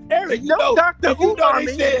me. Eric, no doctor who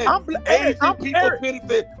they said Asian people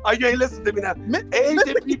benefit. Oh, you ain't listening to me now.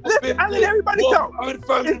 Asian people benefit. I let everybody talk. I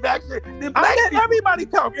let everybody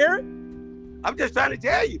talk, Eric. I'm just trying to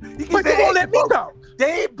tell you. But you won't let me talk.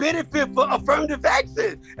 They benefit for affirmative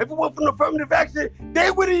action. If it weren't from affirmative action, they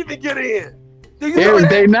wouldn't even get in. Eric,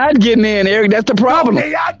 they not getting in, Eric. That's the problem. No,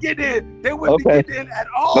 they are getting in. They wouldn't be getting in at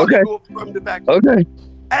all. Okay. Affirmative action. Okay.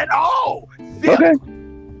 At all. Okay.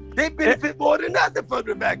 They benefit more than us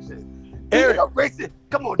affirmative action. Eric,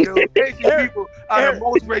 come on, dude. Asian people are the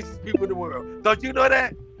most racist people in the world. Don't you know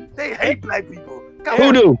that? They hate black people.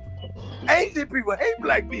 Who do? Asian people hate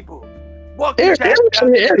black people. Eric,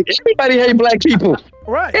 everybody hate black people.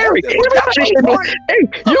 Right. Eric, everybody hate black people. Hey,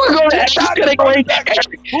 you can go to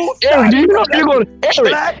Eric, do you know you're going to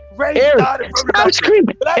Eric, stop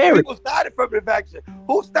screaming. Black people started affirmative action.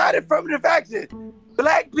 Who started affirmative action?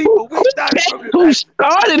 Black people. We started affirmative action. Who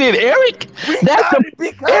started it, Eric?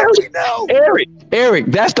 Eric,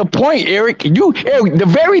 that's the point, Eric. The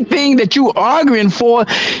very thing that you arguing for,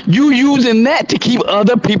 you using that to keep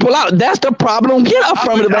other people out. That's the problem. Get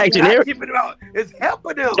affirmative action, Eric. Keeping them out. It's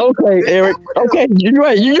helping them. Okay, Eric. Okay, you're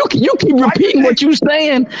right. You keep repeating what you're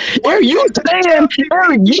saying. Eric,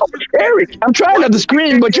 I'm trying not to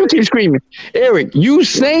scream, but you keep screaming. Eric, you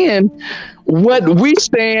saying what we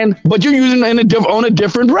stand, but you're using it on a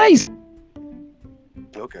different race.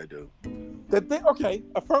 Okay, dude.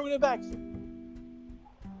 Affirmative action.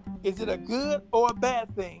 Is it a good or a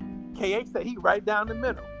bad thing? KH said he right down the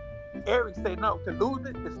middle. Eric said no. To lose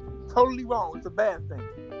it is totally wrong. It's a bad thing.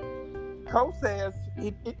 Cole says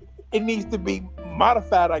it needs to be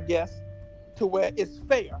modified, I guess, to where it's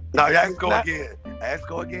fair. No, let's go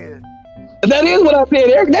again. That is what I said,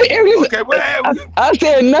 Eric. I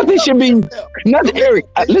said nothing should be nothing, Eric.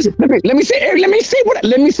 Listen, let me say, Eric. Let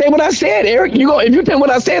me say what I said, Eric. If you tell what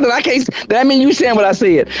I said, then I can't. That means you saying what I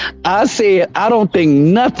said. I said I don't think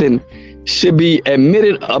nothing should be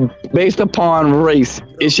admitted based upon race.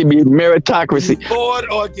 It should be meritocracy. You for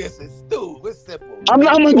it or against it? Stu, it's simple. I'm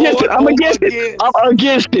against it. I'm or against it. I'm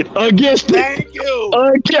against it. Against it. Thank you.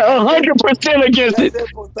 100% against That's it.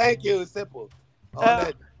 simple. Thank you. It's simple. All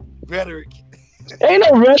that rhetoric. Ain't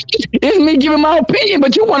no rush. It's me giving my opinion,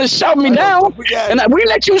 but you want to shout me down. And we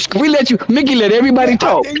let you, Mickey, let everybody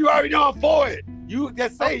talk. You already know I'm for it. You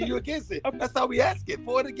just say you against it. That's how we ask it.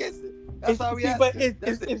 For it against it. That's how we ask but it.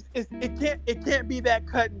 It can't be that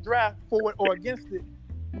cut and dry for it or against it.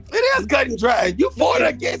 It is cut and dry. You for it or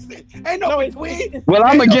against it. Ain't no between. Well,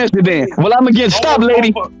 I'm against it then. Well, I'm against. Stop,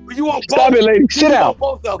 lady. You want both. Stop it, lady. Sit down.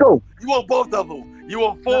 Go. You want both of them. You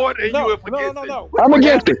want for it and you want against it. No. I'm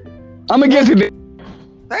against it. I'm against it.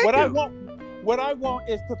 What I want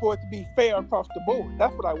is for it to be fair across the board.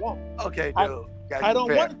 That's what I want. Okay, dude. I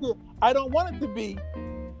don't want it to be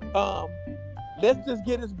let's just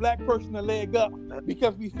get this black person a leg up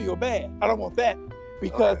because we feel bad. I don't want that.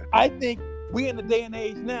 Because I think we're in the day and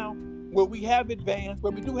age now where we have advanced,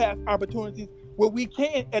 where we do have opportunities, where we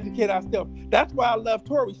can educate ourselves. That's why I love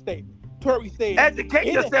Tory's statement. Tory said, educate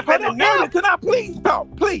yourself. Can I please talk?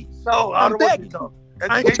 Please. No, I'm begging you.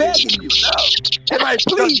 I'm begging you. No. Can I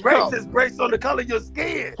please race is based on the color of your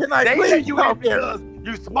skin. Can I please let you talk, in because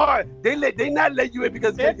you smart. They not let you in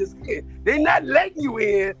because of your skin. They not letting you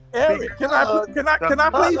in. Eric, can I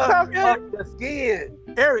please talk, Eric? The skin.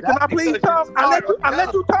 Eric, can I please talk? I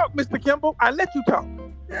let you talk, Mr. Kimball. I let you talk.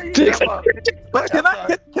 Yeah, but can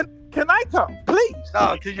I talk, please?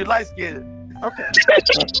 No, because you're light skinned. Okay.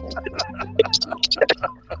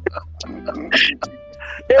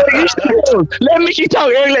 Eric, eat some Harold. Let Mickey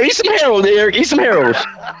talk, Eric. Eat some Harold, Eric. Eat some Harold.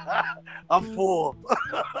 I'm full.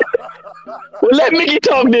 Well, let Mickey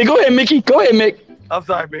talk, then. Go ahead, Mickey. Go ahead, Mick. I'm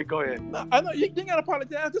sorry, man. Go ahead. No, I know you ain't gotta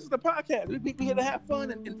apologize. This is a podcast. We here to have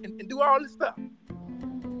fun and do all this stuff.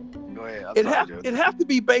 Go ahead. It has to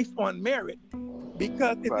be based on merit,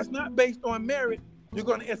 because if it's not based on merit, you're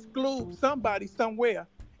going to exclude somebody somewhere,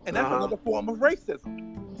 and that's another form of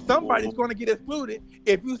racism. Somebody's going to get excluded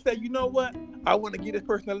if you say, you know what, I want to give this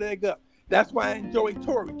person a leg up. That's why I enjoy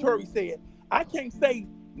Tory. Tory said, I can't say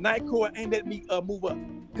Night Court ain't let me move up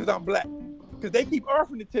because I'm black. Because they keep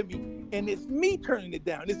offering it to me, and it's me turning it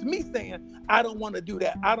down. It's me saying, I don't want to do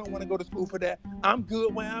that. I don't want to go to school for that. I'm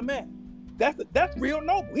good where I'm at. That's real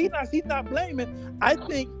noble. He's not blaming. I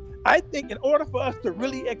think in order for us to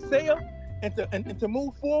really excel and to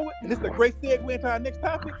move forward, and this is a great segue into our next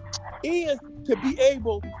topic, is to be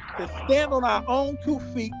able to stand on our own 2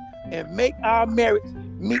 feet and make our merits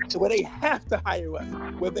meet where they have to hire us,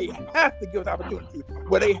 where they have to give us opportunity,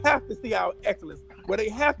 where they have to see our excellence, where they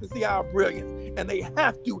have to see our brilliance, and they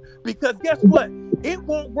have to, because guess what? It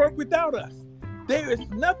won't work without us. There is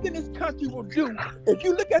nothing this country will do. If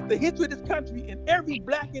you look at the history of this country and every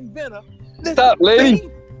black inventor, stop, lady.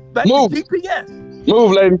 Like move. GPS.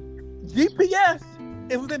 Move, lady. GPS,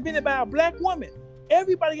 it was invented by a black woman.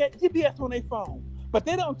 Everybody got GPS on their phone, but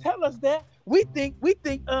they don't tell us that. We think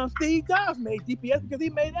Steve Jobs made GPS because he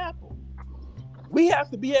made Apple. We have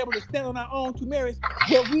to be able to stand on our own 2 merits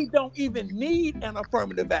where we don't even need an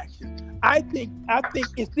affirmative action. I think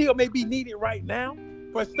it still may be needed right now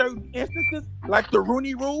for certain instances, like the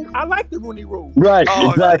Rooney Rule. I like the Rooney Rule. Right,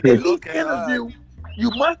 exactly. You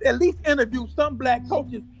must at least interview some black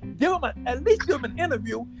coaches. At least give him an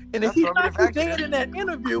interview, and if he's not too dead in that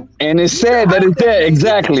interview, and it's said that it's there.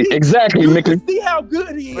 Exactly, Mickey. See how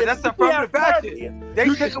good he is. But that's affirmative action. They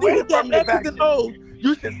took away affirmative action.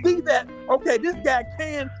 You should see that. Okay, this guy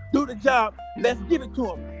can do the job. Let's give it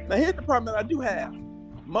to him. Now here's the problem that I do have.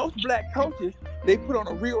 Most black coaches, they put on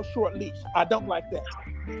a real short leash. I don't like that.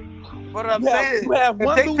 What I'm saying,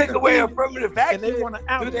 if they take away affirmative action,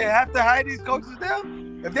 do they have to hire these coaches now?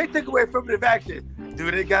 If they take away affirmative action, do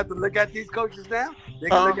they got to look at these coaches now? They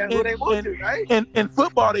can look at who they want to, right? In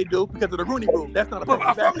football, they do because of the Rooney Rule. That's not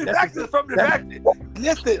affirmative action. Affirmative action.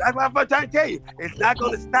 Listen, I'm trying to tell you, it's not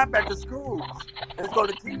going to stop at the schools. It's going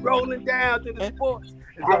to keep rolling down to the sports.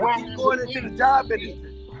 It's going to keep going into the job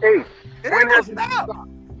industry. Hey, it ain't going to stop.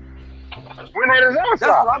 When had it That's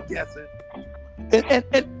stop? what I'm guessing.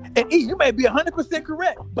 And E, you may be 100%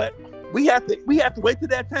 correct, but we have to wait till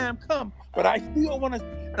that time come. But I still want to.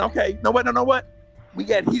 Okay, know what? We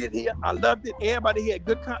got heated here. I loved it. Everybody had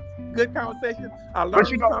good conversation. I learned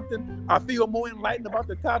something. I feel more enlightened about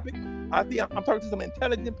the topic. I'm talking to some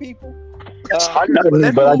intelligent people.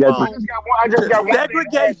 Segregation.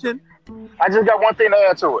 I just got one thing to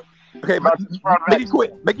add to it. Okay, make it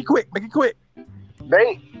quick.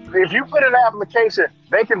 If you put in an application,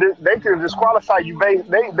 they can disqualify you.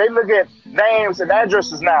 They look at names and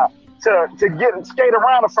addresses now to skate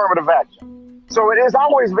around affirmative action. So it has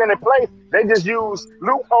always been in place. They just use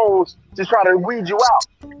loopholes to try to weed you out.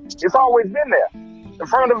 It's always been there.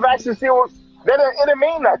 Affirmative action still, it didn't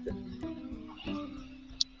mean nothing.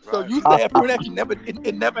 So you say affirmative action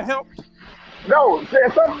it never helped? No, in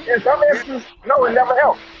some instances, no, it never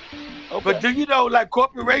helped. Okay. But do you know, like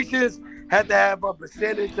corporations have to have a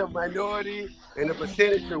percentage of minority and a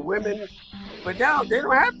percentage of women, but now they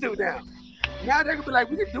don't have to now. Now they're gonna be like,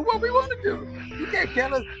 we can do what we want to do. You can't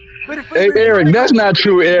tell us. Hey, Eric, that's not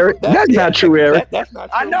true, Eric. That's not true, Eric. That's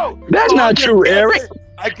not true. I know. That's not true, Eric.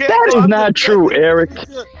 That is not true, Eric.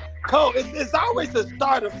 Cole, it's always the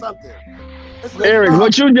start of something. Eric,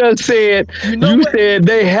 what you just said, you said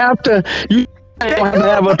they have to. You don't have to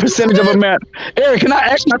have a percentage of America. Eric, can I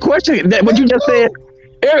ask my question? That what you just said,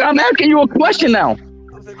 Eric? I'm asking you a question now.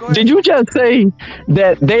 Did you just say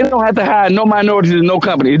that they don't have to hire no minorities in no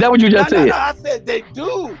company? Is that what you just said? No, I said they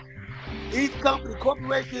do. Each company,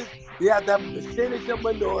 corporations, they have to have a percentage of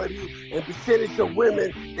minority and percentage of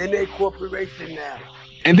women in their corporation now.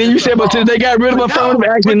 And then you said, but since they got rid of affirmative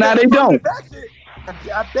action, now they don't.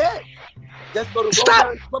 I bet. That's for the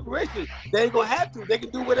Stop. Corporation. They ain't gonna have to. They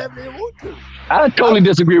can do whatever they want to. I totally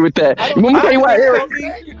disagree with that. Let me tell you why, Eric.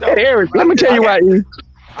 Hey, Eric, let me tell you why, E.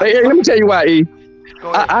 Hey, Eric, let me tell you why, E.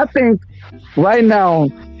 I think right now,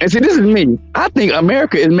 and see, this is me. I think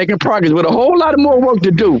America is making progress with a whole lot of more work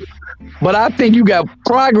to do. But I think you got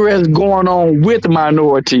progress going on with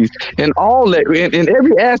minorities and all that in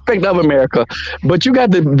every aspect of America. But you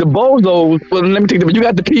got the bozos. Well, let me take them. You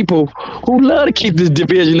got the people who love to keep this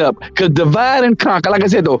division up because divide and conquer. Like I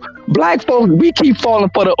said, though, black folks, we keep falling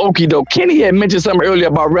for the okie doke. Kenny had mentioned something earlier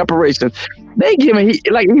about reparations. They giving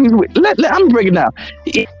I'm breaking down.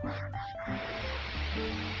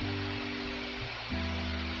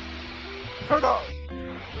 Turn on.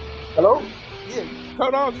 Hello? Yeah,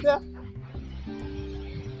 turn on. You there?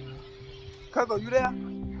 Cuzzo, you there?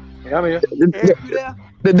 Yeah, I'm here. Eric, you there?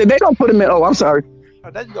 They don't put him in. Oh, I'm sorry.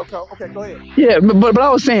 Oh, there you go, Cole. Okay, go ahead. Yeah, but I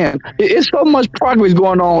was saying, it's so much progress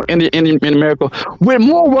going on in America with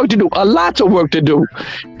more work to do, a lot of work to do,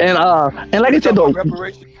 and like I said though,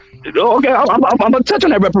 okay, I'm gonna touch on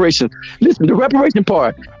that reparation. Listen, the reparation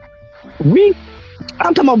part,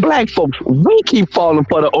 I'm talking about black folks. We keep falling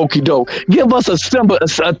for the okie doke. Give us a symbol,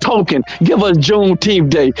 a token. Give us Juneteenth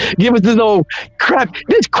Day. Give us this old crap.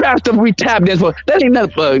 This crap stuff we tap dance for. That ain't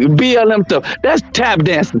nothing BLM stuff. That's tap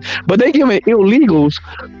dancing. But they giving illegals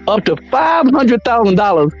up to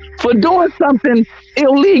 $500,000 for doing something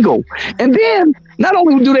illegal. And then not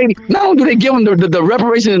only do they give them the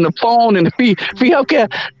reparation in the phone and the free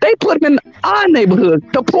healthcare, they put them in our neighborhoods,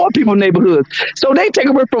 the poor people neighborhoods. So they take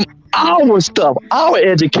away from our stuff, our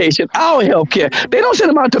education, our healthcare. They don't send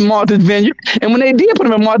them out to Martha's Vineyard. And when they did put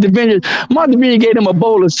them in Martha's Vineyard gave them a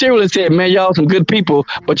bowl of cereal and said, "Man, y'all some good people,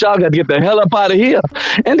 but y'all got to get the hell up out of here."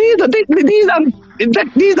 And these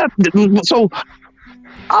are so.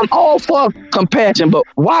 I'm all for compassion, but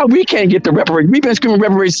why we can't get the reparations? We've been screaming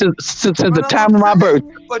reparations since the time of my birth.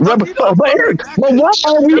 But Eric, why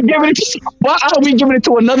are we giving it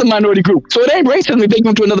to another minority group? So it ain't racist if they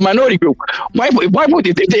give it to another minority group. Why would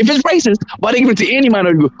if it's racist, why they give it to any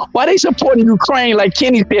minority group? Why they supporting Ukraine like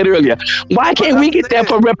Kenny said earlier? Why can't we get that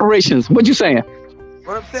for reparations? What you saying?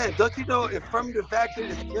 What I'm saying, don't you know affirmative action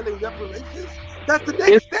is killing reparations? That's the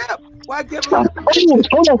next step. Why give them reparations?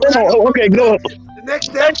 Hold on. Okay, go. The next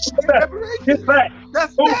step is reparations.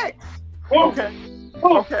 That's next. Okay.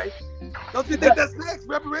 Don't you think that's next?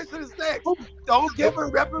 Reparations is next. Don't give them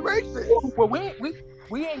reparations. Well,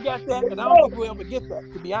 we ain't got that, and I don't think we'll ever get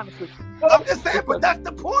that, to be honest with you. I'm just saying, but that's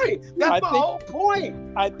the point. That's my whole point.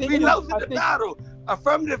 We losing the battle.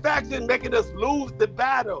 Affirmative action making us lose the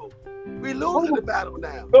battle. We losing the battle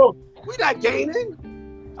now. We're not gaining.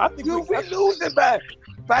 I think we losing by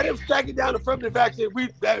them striking down affirmative action.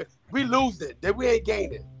 We losing. That we ain't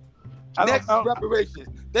gaining. Next reparations.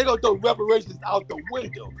 They gonna throw reparations out the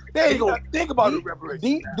window. They ain't gonna think about the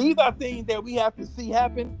reparations. These are things that we have to see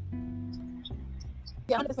happen.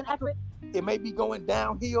 100% accurate. It may be going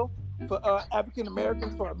downhill for African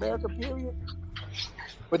Americans, for America, period.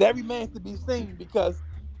 But that remains to be seen because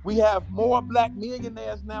we have more black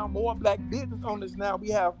millionaires now, more black business owners now. We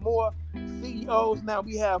have more CEOs now.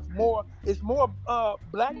 We have more. It's more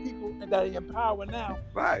black people that are in power now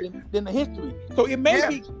than the history. So it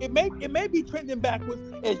may be trending backwards,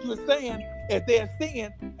 as you're saying, as they're saying,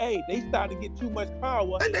 hey, they starting to get too much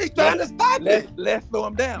power. And they trying to stop it. Let's slow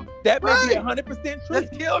them down. That may be 100% true.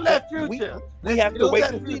 Let's kill that future. We have to wait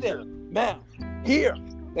to see that. Now, here,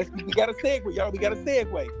 we got to segue, y'all. We got to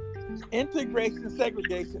segue. Integration and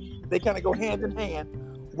segregation, they kind of go hand in hand.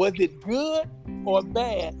 Was it good or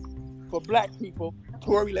bad for black people?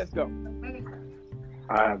 Tori, let's go.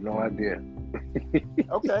 I have no idea.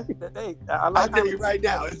 Okay. Hey, I I'll like tell you right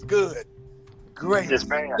now, it's good. Great. Yes,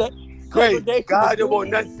 man. Great. Segregation God is don't good. want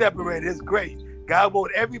nothing separated. It's great. God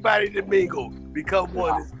wants everybody to mingle, become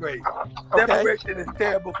one. It's great. Okay. Separation is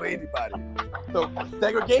terrible for anybody. So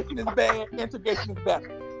segregation is bad. Integration is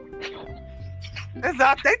better.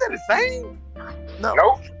 I think they're the same. No.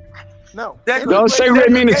 Nope. No. Don't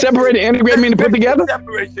segregate mean to separate, integrate mean to put together.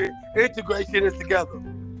 Separation, integration is together.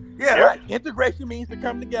 Yeah, Right. Integration means to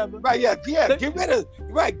come together. right. Yeah. Get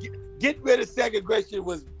rid of segregation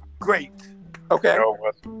was great. Okay. No,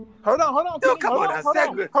 Hold on. Dude, Kenny. come Hold on, on.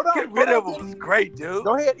 get rid of it Kenny. was great, dude.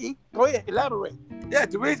 Go ahead, E. Go ahead. Elaborate. Yeah,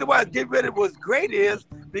 the reason why get rid of it was great is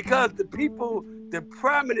because the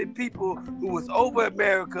prominent people who was over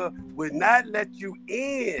America would not let you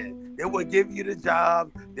in. They wouldn't give you the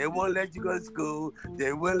job. They wouldn't let you go to school.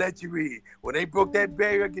 They wouldn't let you read. When they broke that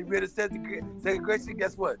barrier, get rid of segregation,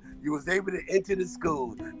 guess what? You was able to enter the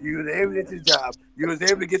school. You was able to enter the job. You was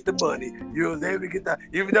able to get the money. You was able to get the,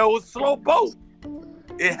 even though it was a slow boat.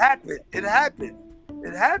 It happened.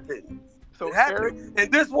 So It happened. In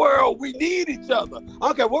this world, we need each other. I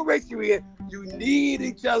don't care what race you're in, you need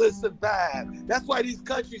each other to survive. That's why these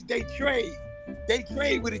countries, they trade. They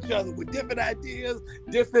trade with each other with different ideas,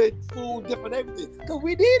 different food, different everything. Because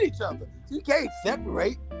we need each other. So you can't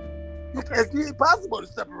separate. It's impossible to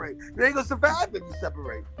separate. You ain't going to survive if you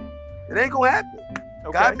separate. It ain't going to happen.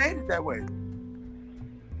 Okay. God made it that way.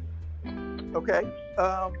 Okay.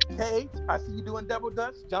 Cage, I see you doing double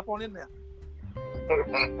dutch. Jump on in there.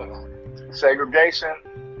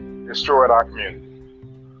 Segregation destroyed our community.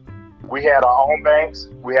 We had our own banks,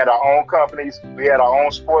 we had our own companies, we had our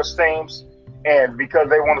own sports teams, and because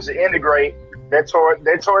they wanted to integrate, they tore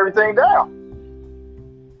everything down.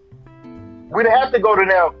 We didn't have to go to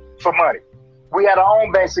them for money. We had our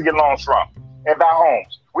own banks to get loans from and buy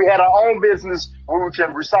homes. We had our own business where we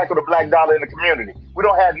can recycle the black dollar in the community. We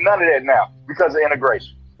don't have none of that now because of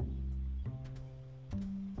integration.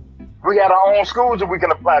 We had our own schools that we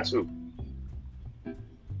can apply to.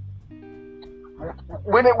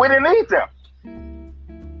 We didn't need them.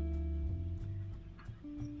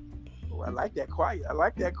 Oh, I like that quiet. Come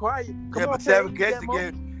Yeah, on, but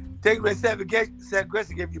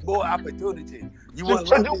segregation gave you more opportunity. You weren't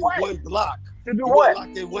To locked do in what? one block. To do You what? weren't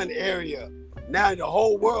locked in one area. Now the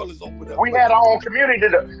whole world is open up. We for had you. our own community.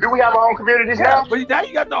 Do we have our own communities Yeah, now? but now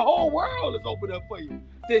you got the whole world is open up for you.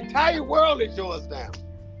 The entire world is yours now.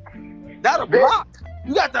 Not a block.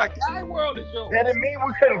 You got the entire world is yours. That didn't mean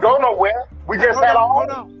we couldn't go nowhere. We just had our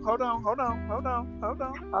own. Hold on.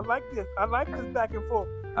 I like this back and forth.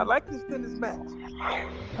 I like this tennis match.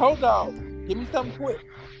 Hold on. Give me something quick.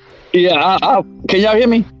 Yeah, can y'all hear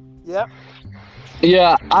me? Yep.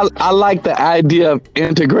 Yeah, I like the idea of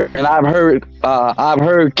integrating. I've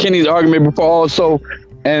heard Kenny's argument before also,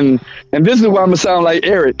 and this is why I'm gonna sound like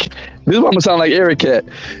Eric. At.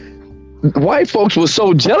 White folks were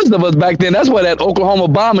so jealous of us back then. That's where that Oklahoma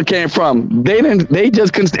bomber came from. They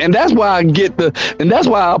just couldn't, and that's why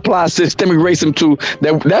I apply systemic racism to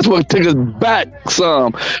that. That's what took us back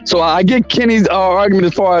some. So I get Kenny's argument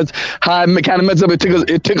as far as how it kind of messed up.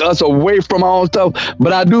 It took us away from our own stuff.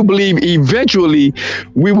 But I do believe eventually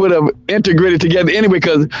we would have integrated together anyway,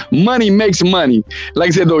 because money makes money. Like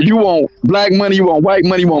I said, though, you want black money, you want white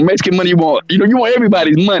money, you want Mexican money, you want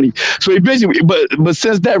everybody's money. So eventually, but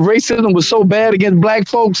since that racism was so bad against black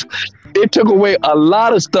folks, it took away a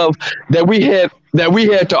lot of stuff that we had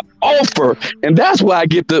to offer. And that's why I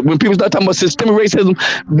get when people start talking about systemic racism,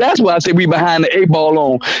 that's why I say we behind the 8 ball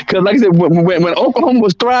on. Because like I said, when Oklahoma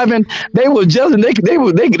was thriving, they were jealous, and they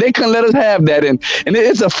couldn't let us have that. And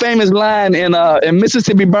it's a famous line in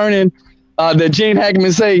Mississippi Burning that Gene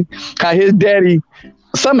Hackman say how his daddy,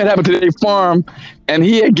 something had happened to their farm, and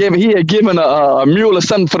he had given a mule or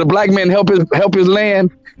something for the black man to help his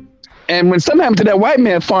land. And when something happened to that white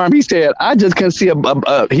man farm, he said, I just couldn't see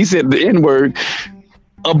he said the N-word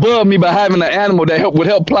above me by having an animal that would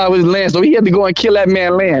help plow his land. So he had to go and kill that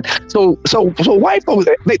man's land. So white folks,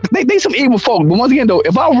 they some evil folks. But once again, though,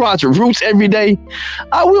 if I watch Roots every day,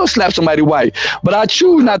 I will slap somebody white. But I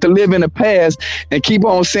choose not to live in the past and keep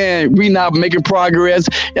on saying we not making progress.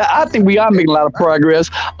 Yeah, I think we are making a lot of progress.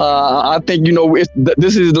 I think,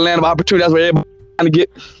 this is the land of opportunity. That's where everybody's trying to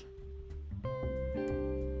get.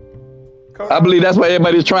 I believe that's why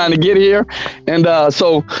everybody's trying to get here, and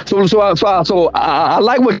so I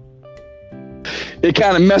like what it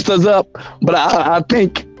kind of messed us up, but I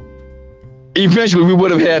think eventually we would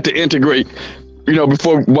have had to integrate,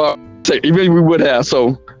 before. Well, eventually we would have.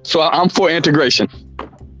 So I'm for integration.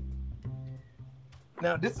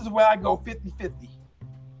 Now this is where I go 50-50.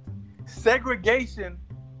 Segregation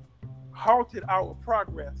halted our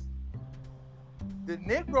progress. The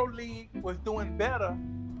Negro League was doing better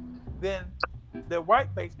than the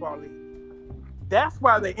white baseball league. That's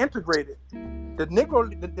why they integrated. The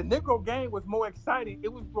Negro game was more exciting.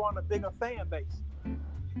 It was drawing a bigger fan base.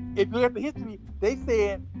 If you look at the history, they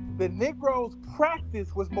said the Negroes'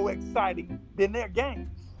 practice was more exciting than their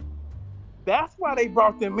games. That's why they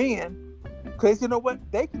brought them in, because you know what?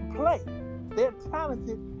 They can play. They're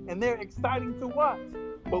talented and they're exciting to watch.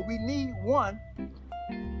 But we need one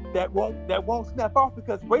that won't snap off,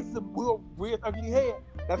 because racism will rear its ugly head.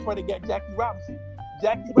 That's why they got Jackie Robinson.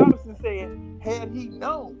 Jackie Robinson said, had he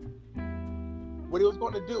known what it was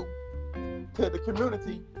going to do to the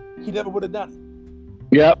community, he never would have done it.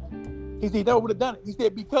 Yep. He said he never would have done it. He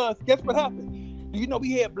said, because guess what happened? Do you know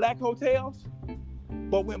we had black hotels?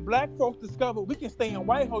 But when black folks discovered we can stay in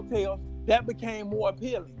white hotels, that became more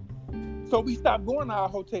appealing. So we stopped going to our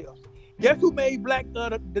hotels. Guess who made black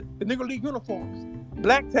the Negro League uniforms?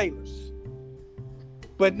 Black tailors.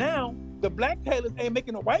 But now the black tailors ain't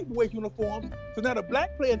making the white boys uniforms. So now the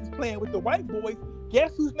black players is playing with the white boys.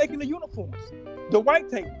 Guess who's making the uniforms? The white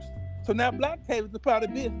tailors. So now black tailors are part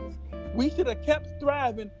of business. We should have kept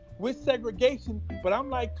thriving with segregation. But I'm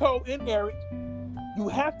like Cole and Eric, you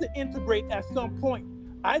have to integrate at some point.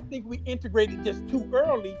 I think we integrated just too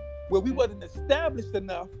early, where we wasn't established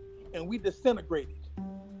enough and we disintegrated.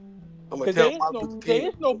 Because there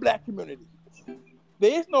is no black community.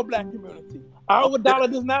 There is no black community. Our dollar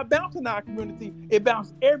does not bounce in our community. It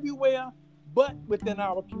bounced everywhere but within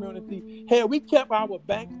our community. Hell, we kept our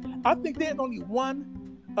banks. I think there's only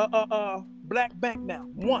one black bank now.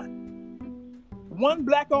 One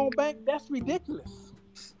black-owned bank. That's ridiculous.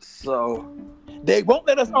 So they won't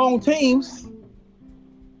let us own teams.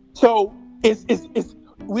 So it's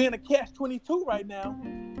we're in a catch-22 right now,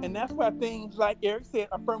 and that's why things like Eric said,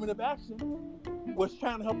 affirmative action, was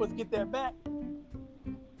trying to help us get that back.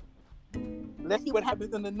 Let's see what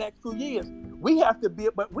happens in the next 2 years. We have to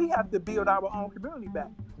build our own community back.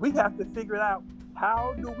 We have to figure out,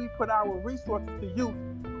 how do we put our resources to use?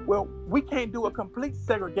 Well, we can't do a complete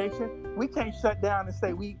segregation. We can't shut down and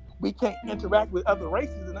say we can't interact with other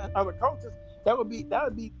races and other cultures. That would be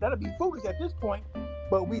foolish at this point.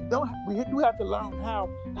 But we do have to learn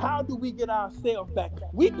how do we get ourselves back?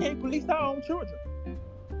 We can't police our own children.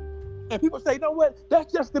 And people say, you know what?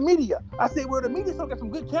 That's just the media. I say, well, the media still got some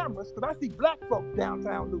good cameras, because I see black folks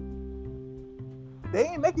downtown loot. They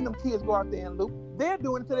ain't making them kids go out there and loot. They're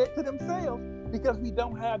doing it to themselves, because we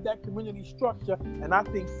don't have that community structure. And I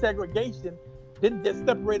think segregation didn't just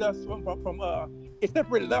separate us it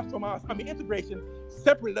separated us from integration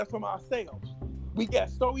separated us from ourselves. We got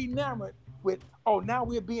so enamored with, now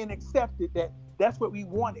we're being accepted, that's what we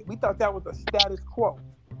wanted. We thought that was a status quo.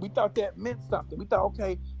 We thought that meant something. We thought,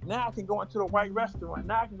 okay, now I can go into the white restaurant.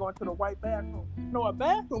 Now I can go into the white bathroom. No, a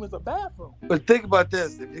bathroom is a bathroom. But think about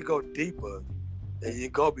this. If you go deeper and you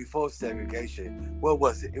go before segregation, what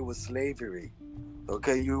was it? It was slavery.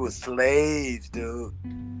 Okay, you were slaves, dude.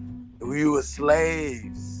 We were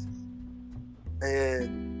slaves.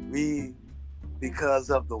 And because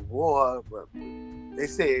of the war, they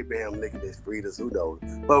say Abraham Lincoln is freed us, who knows?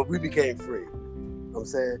 But we became free. You know what I'm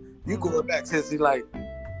saying? You going back since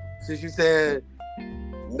you said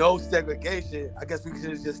no segregation, I guess we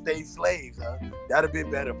should have just stayed slaves, huh? That'd have been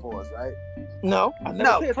better for us, right? No,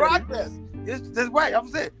 progress. That's right. I'm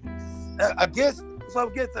saying against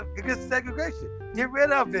segregation. Get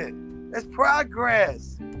rid of it. It's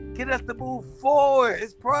progress. Get us to move forward.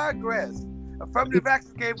 It's progress. Affirmative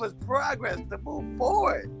action gave us progress to move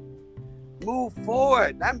forward. Move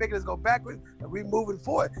forward. Not making us go backwards. We moving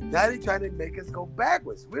forward. Now they're trying to make us go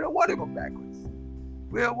backwards. We don't want to go backwards.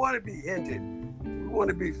 We don't want to be hindered. We want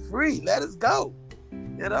to be free. Let us go.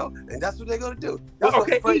 You know? And that's what they're going to do. That's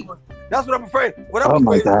what I'm afraid. That's what I'm afraid. What I'm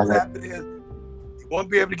afraid is going to happen is you won't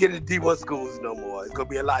be able to get into D1 schools no more. It's going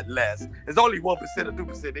to be a lot less. It's only 1% or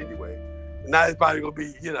 2% anyway. Now it's probably going to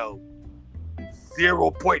be,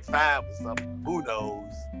 0.5 or something. Who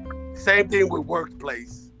knows? Same thing with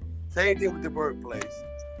workplace. Same thing with the workplace.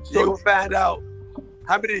 So you're going to find out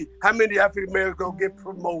how many African Americans going to get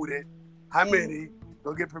promoted. How many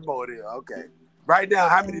going to get promoted? Okay. Right now,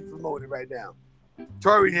 how many promoted right now?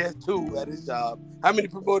 Tory has 2 at his job. How many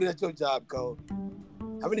promoted at your job, Cole?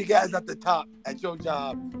 How many guys at the top at your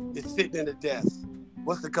job is sitting in the desk?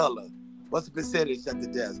 What's the color? What's the percentage at the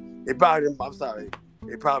desk? They probably not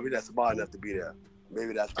smart enough to be there.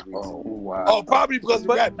 Maybe that's the reason. Oh, wow. Oh, probably because of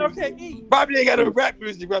rap music. Okay, probably they got a rap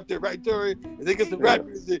music up there, right, Tory? If they get some rap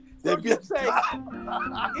music, so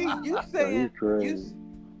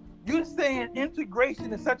you saying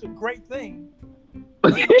integration is such a great thing,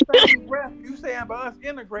 in the same breath, you saying by us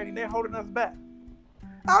integrating, they're holding us back.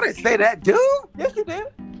 I didn't say that, dude. Yes, you did.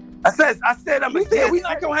 I said I'm You said against. we're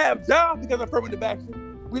not gonna have jobs because of affirmative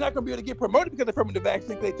action. We're not gonna be able to get promoted because of affirmative action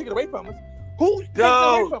because they took it away from us. Who's taking it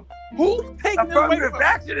away from us? Who's taking it away Affirmative from us?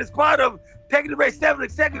 action is part of taking away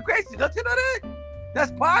segregation. Don't you know that?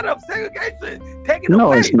 That's part of segregation. Taking No,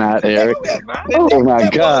 away. it's not, Eric. No, it's not. Oh my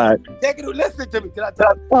God. Listen to me. Can I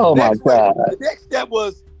tell you? Oh my God. The next step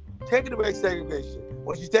was taking away segregation.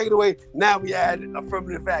 Once you take it away, now we add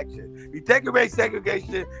affirmative action. You take away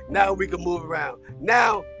segregation, now we can move around.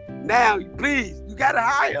 Now, please, you gotta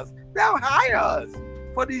hire us. Now hire us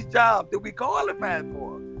for these jobs that we qualified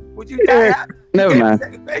for. Would you Eric, never mind.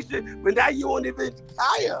 segregation, but now you won't even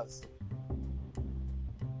hire us.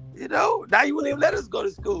 You know, now you won't even let us go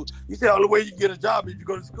to school. You say the only way you can get a job is you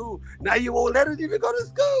go to school. Now you won't let us even go to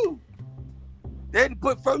school. They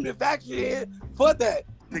put affirmative action in for that,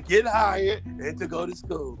 to get hired and to go to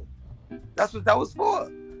school. That's what that was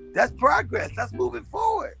for. That's progress. That's moving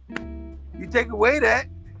forward. You take away that,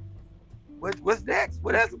 what's next?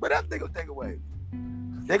 What else they gonna take away?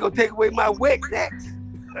 They gonna take away my wick next.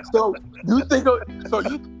 So you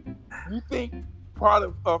think part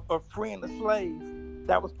of freeing the slaves,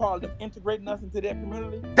 that was part of them integrating us into their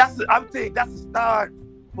community? I'm saying that's the start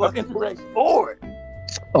of integration forward.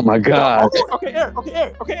 Oh my God. Okay,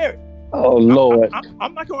 Eric. Oh Lord.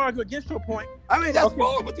 I'm not gonna argue against your point. I mean, that's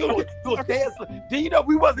forward. But you do you know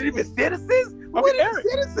we wasn't even citizens? We weren't even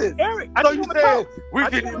citizens. Eric, so you said we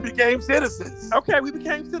didn't became citizens. Okay, we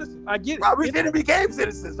became citizens. I get it. Well, we didn't became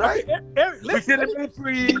citizens, right? Okay, Eric, we should have been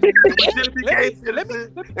free. We should have became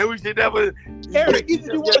citizens, and we should never. Eric,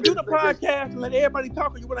 either you want to do the podcast and let everybody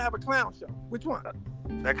talk, or you want to have a clown show. Which one?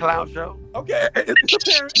 That clown show. Okay, it's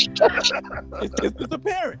apparent. It's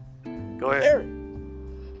apparent. Go ahead, Eric.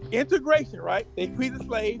 Integration, right? They freed the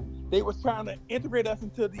slaves. They was trying to integrate us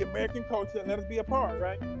into the American culture and let us be a part,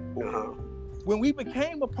 right? Uh-huh. When we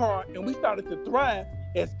became a part and we started to thrive,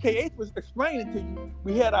 as KH was explaining to you,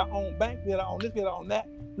 we had our own bank, we had our own this, we had our own that.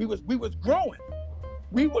 We was growing.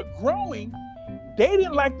 We were growing. They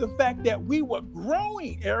didn't like the fact that we were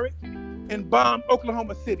growing, Eric, and bombed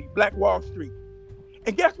Oklahoma City, Black Wall Street.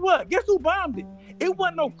 And guess what? Guess who bombed it? It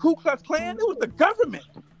wasn't no Ku Klux Klan. It was the government.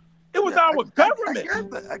 It was our government.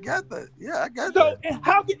 I got that. Yeah, I got that. So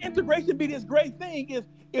how can integration be this great thing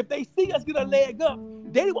if they see us get a leg up,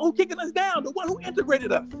 they the one who kicking us down, the one who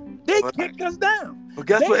integrated us. They kicked us down. But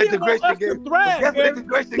guess what integration gave?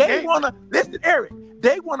 They want to, listen, Eric,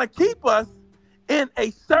 they want to keep us in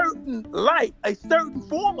a certain light, a certain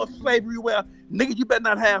form of slavery where, nigga, you better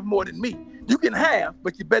not have more than me. You can have,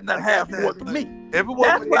 but you better not have more than me. That's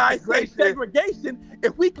why I say segregation,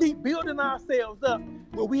 if we keep building ourselves up,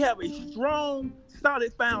 where we have a strong,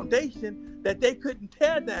 solid foundation that they couldn't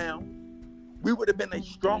tear down, we would have been a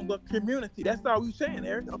stronger community. That's all we're saying,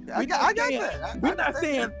 Eric. Okay, I got that. We're not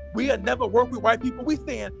saying we'll never work with white people. We're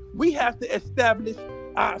saying we have to establish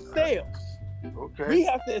ourselves. Okay. We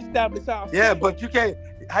have to establish ourselves. Yeah, but you can't.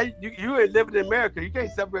 You ain't living in America. You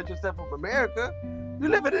can't separate yourself from America. You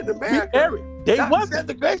living in America. Eric, they wasn't.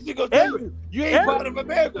 Segregation gonna tell you ain't part of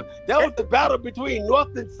America. That was the battle between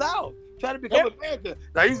North and South, trying to become America.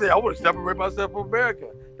 Now you say I want to separate myself from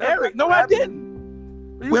America. Eric, no, I didn't.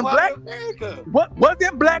 When Black America,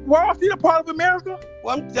 wasn't Black Wall Street a part of America?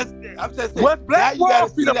 Well, I'm just saying. Was Black Wall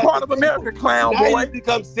Street a part of America, clown now boy? You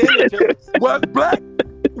become senators. Was Black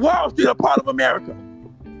Wall Street a part of America?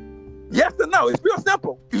 Yes or no? It's real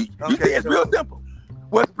simple. You see, it's real simple.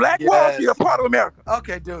 Was Black Wall Street a part of America?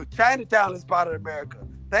 Okay, dude. Chinatown is part of America.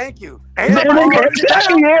 Thank you.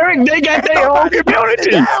 Exactly, Eric. They got their own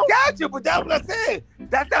community. I got you, but that's what I said.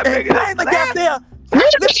 That's not making it.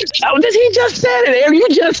 He just said it, Eric. You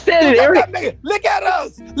just said it, Eric. Look at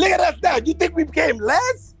us. Look at us now. You think we became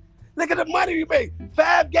less? Look at the money we make.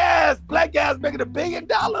 Black guys making $1 billion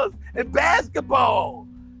in basketball.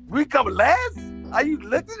 We come last? Are you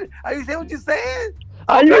listening? Are you saying what you're saying?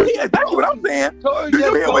 That's what I'm saying.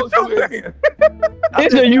 You hear what you're saying?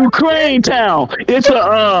 It's a Ukraine town. It's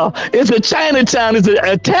a Chinatown. It's an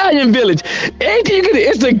Italian village.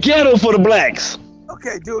 It's a ghetto for the blacks.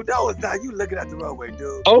 Okay, dude, no, it's not. You looking at the wrong way,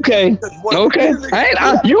 dude. Okay. What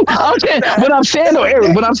I'm saying though,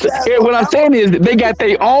 Eric. What I'm saying is that they got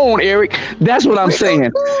their own, Eric. That's what I'm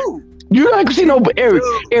saying. You don't see no Eric.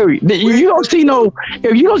 You don't see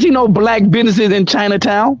no black businesses in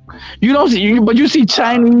Chinatown. You don't see, but you see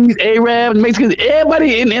Chinese, Arabs, Mexicans,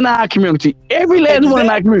 everybody in our community. Every last one in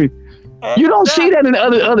our community. You don't see that in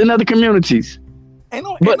other communities.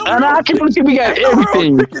 But in our community, we got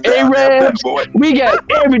everything. Arabs, we got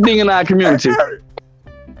everything in our community.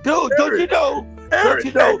 Dude, don't you know Eric,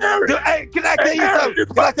 you know? Eric, Hey, can I tell you something?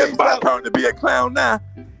 it's Can I tell you my something? turn to be a clown now.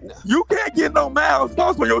 You can't get no mild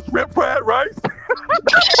sauce on your shrimp fried rice.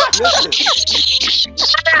 Listen.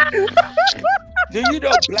 Do you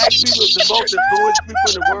know black people is the most influenced people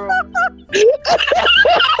in the world?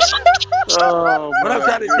 Oh, What I'm my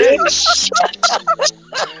trying to tell you.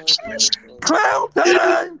 Clown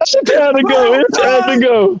time. It's time to go. It's time to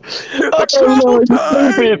go. It's Oh, Lord, you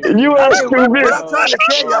time. stupid. You are What stupid. I'm trying to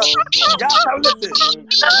tell y'all gotta listen.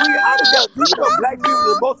 We out of there. Do you know black people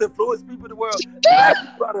are the most influenced people in the world? Black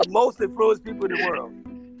people are the most influenced people in the world.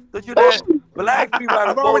 Don't you know that? Black people are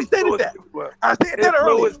I've the already most stated influenced that. people in the world. I said that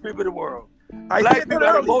earlier. Influenced people in the world. I Black said people that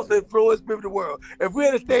are the earlier. most influenced people in the world. If we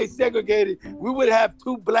had stayed segregated, we would have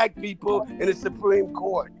 2 black people in the Supreme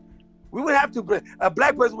Court. We would have to. A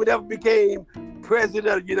black person would never became president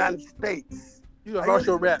of the United States. You done lost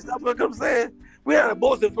your rap. That's what I'm saying. We are the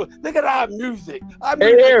most influenced. Look at our music. Our Hey,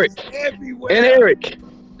 music Eric. is everywhere. And Eric.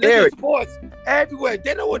 Look Eric. at sports everywhere.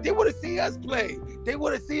 They know what they want to see us play. They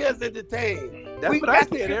want to see us entertain. That's what I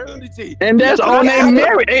said, Eric. Community. And that's on their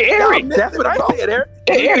merit. Hey, Eric. That's what I said, Eric.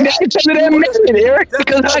 Hey, Eric, that's because of their merit, Eric.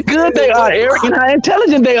 Because how good they are, Eric, and how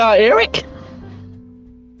intelligent they are, Eric.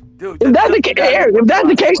 Dude, If that's the case, Eric, if that's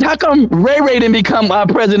the case, how come Ray didn't become our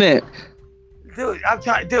president? Dude, I'm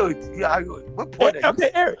trying. Dude, what point?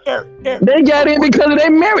 Okay, Eric. They got in because of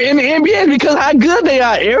their merit in the NBA, because how good they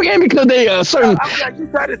are, Eric, and because they are certain. I'm like, you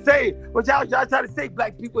trying to say, but y'all trying to say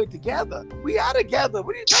black people ain't together. We are together.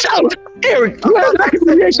 What are you So, talking about?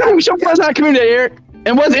 Eric, show us our community, Eric,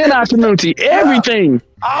 and what's in our community. Everything.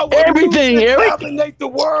 Everything, music Eric. dominate the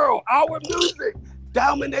world. Our music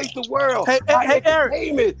dominates the world. Hey, Our Eric.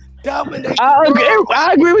 entertainment dominates the I world.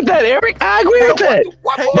 agree with that, Eric. I agree with that.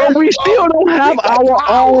 But we still don't have our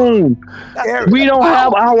own. Eric, We don't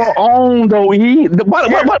have our own, though.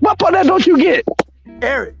 What part of that don't you get?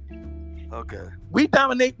 Eric, Okay. we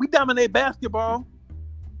dominate basketball,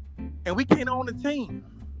 and we can't own a team.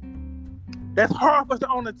 That's hard for us to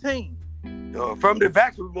own a team. From the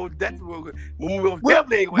vaccine,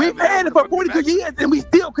 we've had it for 42 years, and we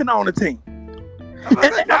still can own a team.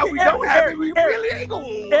 Now we don't have it. We really ain't gonna.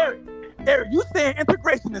 Eric, you saying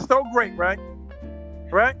integration is so great, right?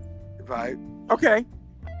 Right? Right. Okay.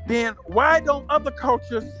 Then why don't other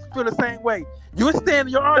cultures feel the same way? You're saying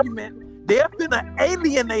your argument, they're finna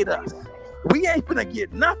alienate us. We ain't finna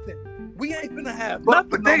get nothing. We ain't finna have nothing.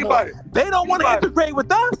 But no think more. about it. They don't want to integrate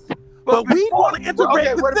with us, but we want to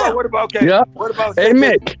integrate with them. What about Yeah. What about Hey,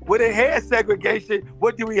 Mick. when they had segregation?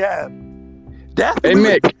 What do we have? That's Hey,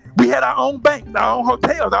 what Mick. we had our own banks, our own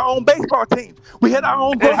hotels, our own baseball teams. We had our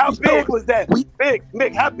own And how grocery big stores. was that? Big,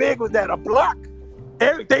 Mick. How big was that? A block?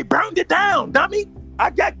 Eric, they burned it down, dummy. I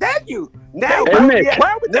got that you. Now Hey, where Mick. we at?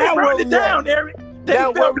 Why would they Now where burn it we at? down, Eric? They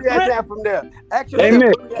Now where felt we at threatened. now from there? Actually, Hey, where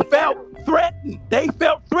Mick. we at Felt now? threatened. They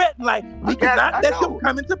felt threatened. Like we got it. cannot I let know. them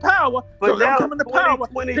come into power. But so them now, come into power.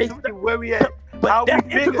 2023, where we at? But how that's we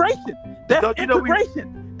bigger? integration. That's Don't you know we-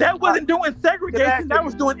 integration. That wasn't doing segregation. Exactly. That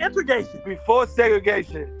was doing integration. Before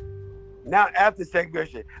segregation, now after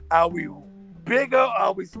segregation, are we bigger or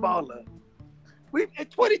are we smaller? We in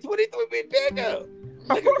 2023 we bigger.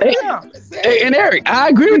 Yeah. Hey, and Eric, I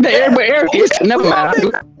agree with that, Eric, but Eric, never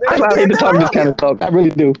mind. I hate to talk this kind of talk. I really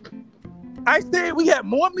do. I said we had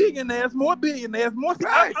more millionaires, more billionaires, more.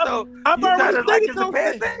 Right, so I've you trying already to like stated it's a those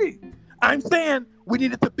bad things. thing. I'm saying we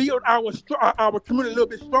needed to build our community a little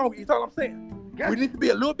bit stronger. You know what I'm saying? We need to be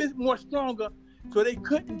a little bit more stronger, so they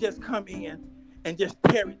couldn't just come in and just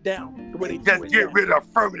tear it down the way they Just get rid of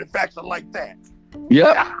affirmative action like that.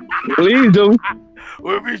 Yep. Please do.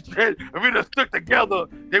 If we just stuck together,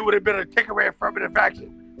 they would have been a take away affirmative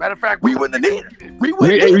action. Matter of fact, We wouldn't have needed it. We You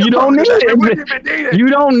wouldn't need don't need we wouldn't it. even need it. You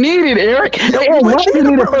don't need it, Eric. Hey, Eric, why would you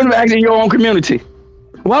need affirmative action in your own community?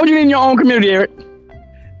 Why would you need in your own community, Eric?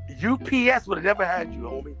 UPS would have never had you,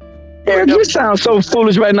 homie. Eric, you sound so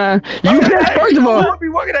foolish right now. UPS, first of all, I be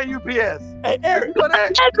working at UPS. Hey, Eric.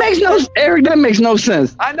 that makes no, Eric, that makes no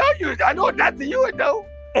sense. I know you. I know not to you, it though.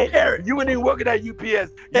 Hey, Eric. You weren't even working at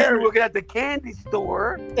UPS. You were working at the candy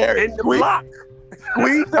store Eric, in the block.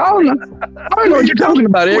 Squeeze. I don't know what you're talking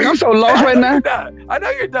about, Eric. I'm so lost right now. I know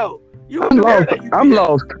you don't. You I'm lost. I'm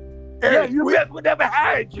lost. Yeah, Eric, UPS would never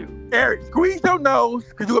hired you. Eric, squeeze your nose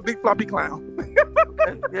because you're a big floppy clown.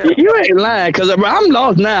 Yeah. You ain't lying, because I'm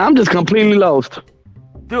lost now. I'm just completely lost.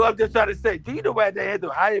 Dude, I'm just trying to say, do you know why they had to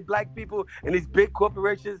hire black people in these big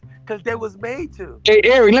corporations? Because they was made to. Hey,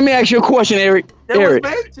 Eric, let me ask you a question, Eric. They Eric,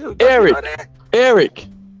 was made to. Don't Eric, you know that? Eric,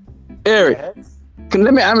 Yes. I'm just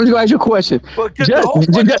going to ask you a question. But Just the whole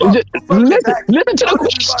point about listen to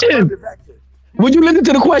the question. Would you listen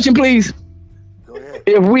to the question, please? Go ahead.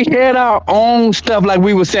 If we had our own stuff, like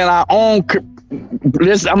we were saying, our own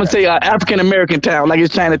this I'm gonna say African American town, like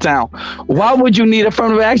it's Chinatown. Why would you need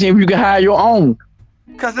affirmative action if you can hire your own?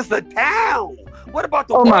 Because it's a town. What about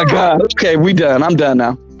the Oh world? my God. Okay, we done. I'm done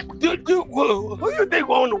now. Who you think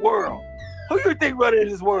own the world? Who you think running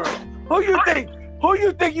this world? Who you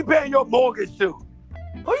think you paying your mortgage to?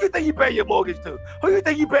 Who you think you paying your mortgage to? Who you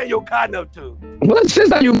think you paying your car note to? What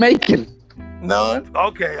sense are you making? None.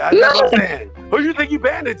 Okay, that's what I'm saying. Who you think you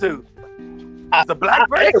paying it to? It's a black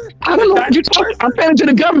person? I don't know what you're talking. I'm paying it to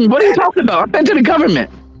the government. What are you talking about? I'm paying it to the government.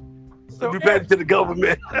 So you paying it to the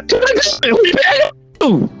government. To the government. Who you paying it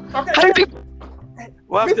to? Okay. How you think?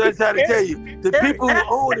 Well, I'm just trying to tell you, the people who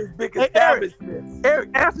own these big establishments. Eric,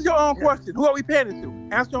 answer your own question. Who are we paying it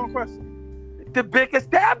to? Answer your own question. The big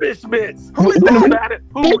establishments.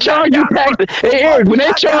 When they charge you tax, hey Eric, when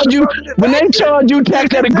they charge you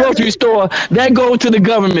tax at a grocery store, that goes to the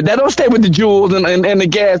government. That don't stay with the jewels and the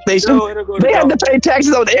gas station. No, they have to pay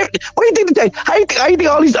taxes on it. What do you think the tax? How you think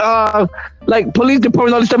all these like police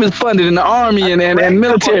departments, all this stuff is funded in the army and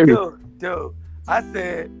military? Dude, I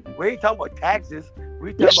said we ain't talking about taxes.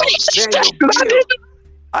 We talking about paying your bills.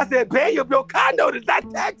 I said paying your car note is not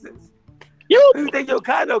taxes. Who do you think your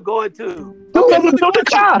car note going to? Who built the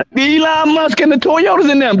car? The Elon Musk and the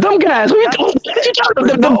Toyotas and them guys. Who you talking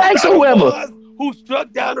about? The banks or whoever. Who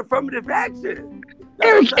struck down affirmative action?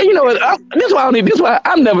 Eric, you know what? This is why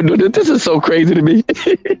I'm never doing this. This is so crazy to me.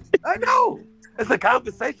 I know. It's a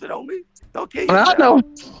conversation, homie. Don't kill yourself. I know.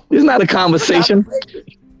 It's not a conversation.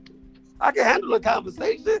 I can handle a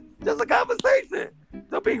conversation. Just a conversation.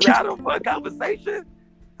 Don't be rattled for a conversation.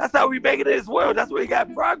 That's how we make it in this world. That's where we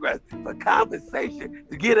got progress. For conversation,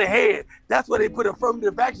 to get ahead. That's why they put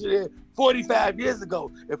affirmative action in 45 years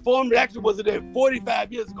ago. If affirmative action wasn't there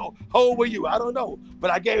 45 years ago, how old were you? I don't know. But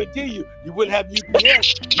I guarantee you wouldn't have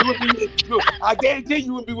UPS. I guarantee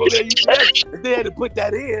you wouldn't be working at UPS if they had to put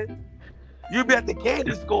that in. You'd be at the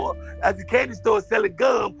candy store, selling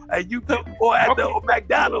gum, and or at the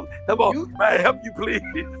McDonald's. Come on, may I help you, please?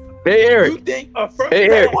 Hey, Eric. You think they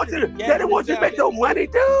don't want you to make no money,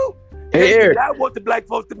 dude. Hey, Eric. I want the black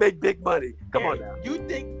folks to make big money. Come on now. You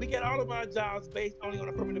think we get all of our jobs based only on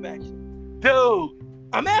affirmative action? Dude.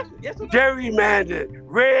 I'm asking. Yes or no? Gerrymandering,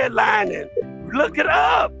 redlining. Look it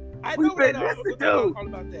up. We've been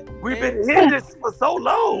hindered for so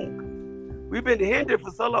long. We've been hindered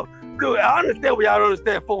for so long. Dude, I understand why y'all don't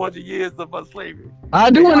understand 400 years of slavery. I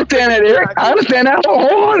do understand that, Eric. I understand that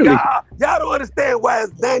wholeheartedly. Y'all don't understand why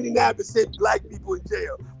it's 99% black people in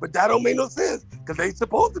jail. But that don't make no sense because they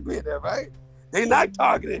supposed to be in there, right? They not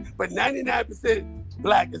targeted, but 99%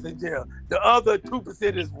 black is in jail. The other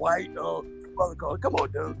 2% is white or other color. Come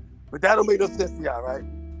on, dude. But that don't make no sense to y'all, right?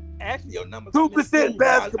 Actually, your numbers 2%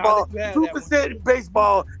 basketball, 2% in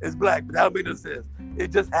baseball is black, but that don't make no sense.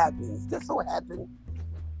 It just happens. It just so happens.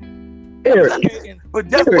 Eric, but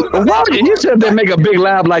that's Eric, why would you said they make a big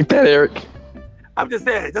laugh like that, Eric? I'm just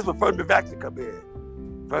saying, that's what affirmative action come in.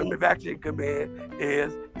 Affirmative action come in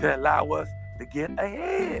is to allow us to get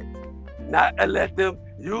ahead, not let them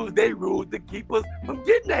use their rules to keep us from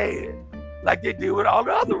getting ahead, like they do with all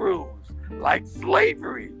the other rules, like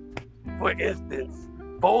slavery, for instance,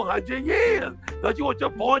 400 years. Don't you want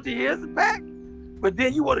your 400 years back? But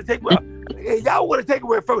then you want to take y'all want to take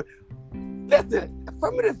away from it. Listen,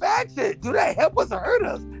 affirmative action, do that help us or hurt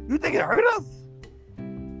us? You think it hurt us?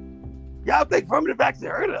 Y'all think affirmative action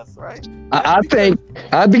hurt us, right? I think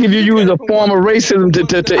if you use a form of racism to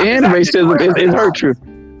end racism, it hurts you.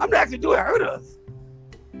 I'm not asking, do it hurt us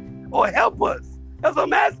or help us? That's what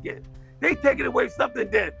I'm asking. They taking away something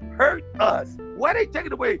that hurt us. Why they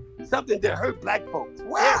taking away something that hurt black folks?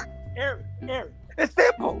 Why? Eric. It's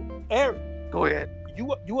simple. Eric. Go ahead.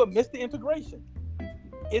 You have missed the integration.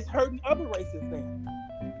 It's hurting other races now.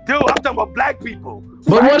 Dude, I'm talking about black people.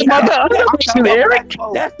 But what about the other races, Eric?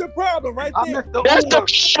 That's the problem right there. That's the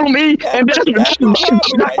problem, E. And that's the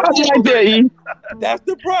problem right there, E. That's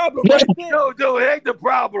the problem right there. No, dude, it ain't the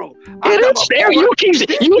problem. It is, Eric.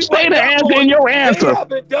 You say the answer in your answer. They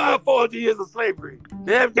haven't done 400 years of slavery.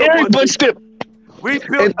 They haven't done Eric, but still. We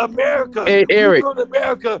built America. Hey, Eric. We built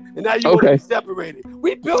America, and now you want to be separated.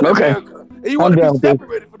 We built America, and you want to be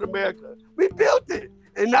separated from America. We built it,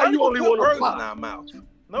 and now you only want to block.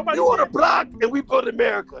 You want to block, and we built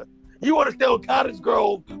America. You want to stay on Cottage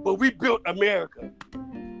Grove, but we built America.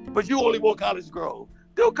 But you only want Cottage Grove.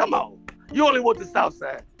 Dude, come on. You only want the South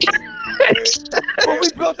Side. But we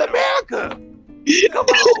built America. Come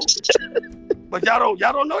on. But y'all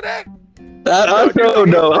don't know that? I don't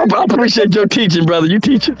know. I appreciate your teaching, brother. You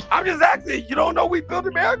teaching. I'm just asking. You don't know we built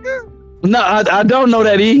America? No, I don't know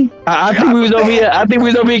that, E. I think we was over here. I think we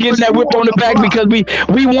was over here getting that whipped on the back because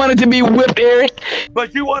we wanted to be whipped, Eric.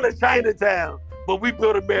 But you want a Chinatown, but we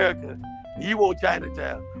built America. You want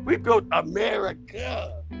Chinatown. We built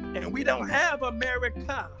America. And we don't have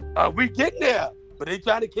America. We getting there, but they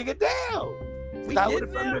trying to kick it down. We Start with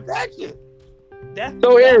getting affirmative there. action.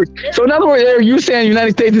 So Eric, so in other words, Eric, you saying the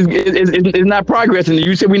United States is not progressing.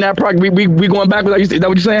 You said we not we going backwards. Is that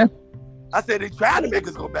what you're saying? I said they trying to make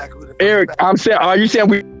us go backwards. Eric, I'm saying, are you saying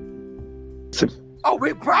we? Oh,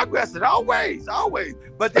 we're progressing always.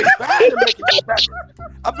 But they trying to make it go backwards.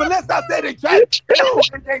 But let's not say they trying.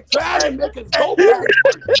 They trying to make us go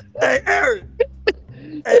backwards. Hey, Eric.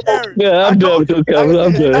 Yeah, I'm done with those comments.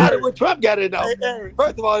 I'm It done. started when Trump got in office.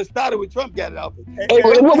 First of all, it started when Trump got in office.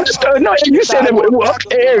 No, you said that.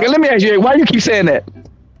 Eric, let me ask you, why you keep saying that?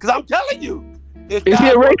 Because I'm telling you. Is he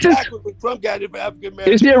a racist? When Trump got in for African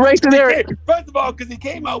Americans. Is he a racist, Eric? First of all, because he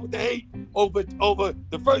came out with the hate over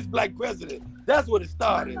the first black president. That's what it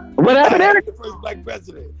started. What happened, Eric? The first black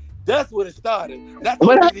president. That's what it started. That's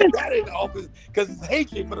What what he happened? got in office because it's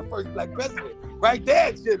hatred for the first black president. Right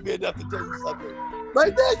there should be enough to tell you something.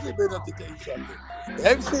 Right there should be enough to tell you something.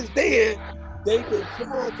 Ever since then, they've been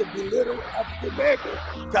trying to belittle African Americans,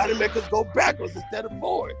 trying to make us go backwards instead of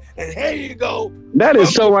forward. And here you go. That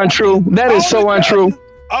is so untrue. That is so untrue.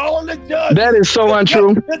 All the judges. That is so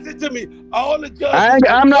untrue. Listen to me. All the judges. I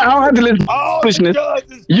don't have to listen. All the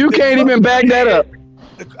judges. You can't even back that up.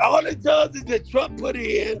 All the judges that Trump put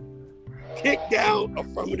in kicked down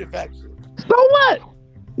affirmative action. So what?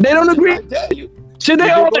 They don't agree. I tell you. Should they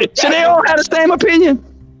all have the same opinion?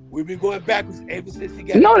 We've been going backwards ever since he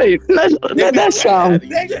got. No, that sounds.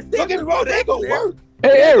 Don't get me wrong. They ain't gonna work.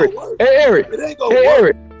 Hey Eric. Hey Eric. It ain't gonna Hey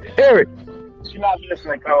work. Eric. You're not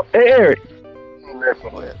listening, Cole. Hey Eric.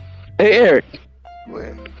 Go ahead. Hey Eric. Go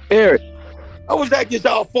ahead. Eric. I wish I get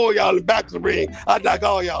y'all 4 of y'all in back of the ring. I'd knock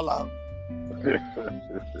all y'all out.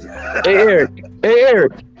 Hey Eric. Hey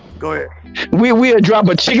Eric. Go ahead. We'll drop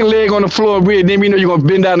a chicken leg on the floor, and then we know you're gonna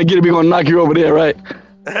bend down and get it. We're gonna knock you over there, right?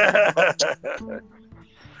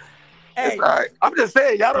 Hey, all right. I'm just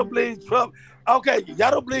saying, y'all don't believe Trump. Okay,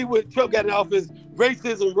 y'all don't believe when Trump got in office,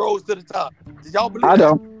 racism rose to the top. Did y'all believe I that?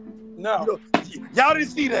 don't. No. Y'all didn't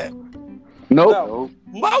see that. Nope. No.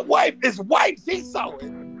 My wife is white. She saw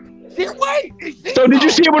it. She white. So did you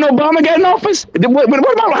see it when Obama got in office? What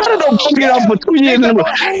about how did Obama get off for 2 years in a row?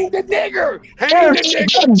 Hang the nigger. Hang Eric, the he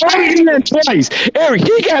nigger. got voted in twice. Eric,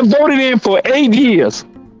 he got voted in for 8 years.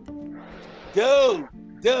 Dude.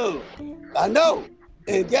 I know.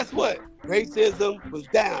 And guess what? Racism was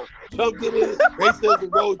down. Trump did it. Racism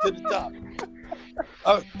rose to the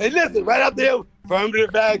top. Hey, listen, right out there,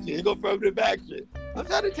 affirmative action. Here go affirmative action. I'm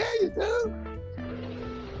trying to tell you, dude.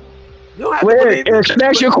 You don't have to believe Eric, can I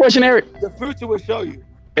ask you a question, Eric? The future will show you.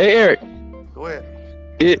 Hey, Eric. Go ahead.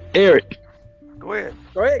 Eric. Go ahead.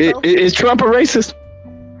 Go ahead. Is Trump a racist?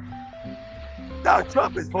 No,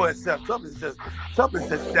 Trump is for himself. Trump is just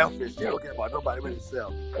selfish. He don't care about nobody but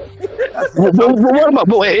himself. What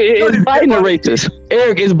about is Biden a racist?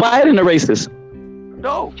 Eric, is Biden a racist?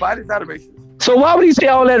 No, Biden's not a racist. So why would he say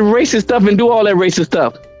all that racist stuff and do all that racist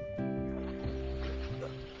stuff?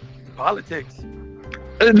 Politics.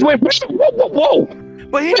 Wait, whoa.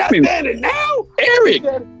 But he's not saying it now. Eric.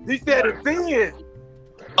 He said it then.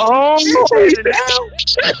 Oh. He said it now.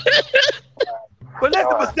 But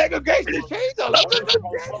listen, but segregation has changed all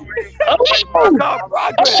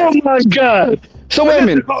Oh my God. So wait a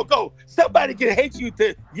minute. Go. Somebody can hate you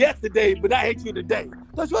yesterday, but not hate you today.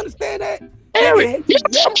 Don't you understand that? Eric,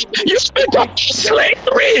 you spent on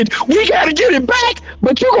slavery. We got to get it back.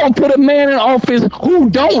 But you're going to put a man in office who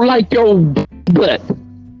don't like your butt.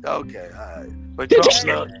 Okay, all right. But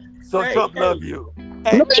Trump love you.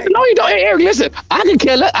 No, you don't. Hey, Eric, listen. I can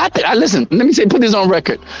care less. Listen, let me put this on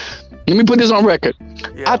record. Yeah,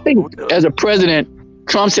 I think as a president,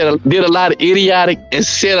 Trump did a lot of idiotic and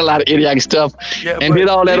said a lot of idiotic stuff and did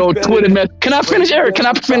all that old Twitter mess. Can I finish, Eric? Can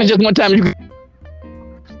I finish just one time?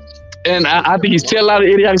 And I think he said a lot of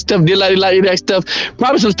idiotic stuff, did a lot of idiotic stuff,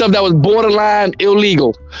 probably some stuff that was borderline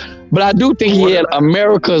illegal. But I do think he had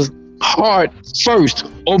America's heart first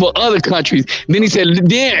over other countries. Then he said,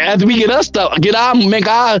 then after we make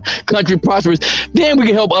our country prosperous, then we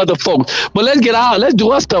can help other folks. But let's do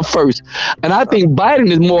our stuff first. And I think Biden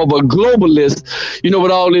is more of a globalist,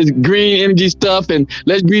 with all this green energy stuff and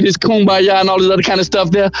let's be this kumbaya and all this other kind of stuff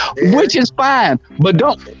there, which is fine. But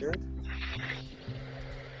don't.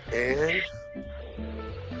 And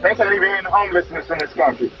Thanks for even end homelessness in this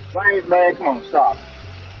country. Man, come on, stop.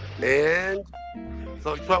 And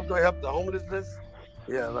so Trump gonna help the homelessness?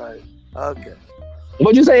 Yeah, right. Okay.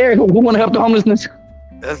 What'd you say, Eric? Who want to help the homelessness?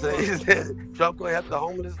 He said Trump gonna have the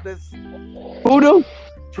homelessness. Who do?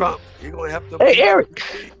 Trump, he gonna have to. Hey, Eric,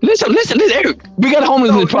 listen, Eric. We got a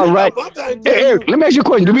homelessness problem, right? Hey, Eric, let me ask you a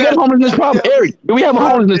question. Do we got a homelessness problem? Eric, do we have a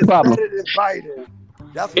homelessness problem?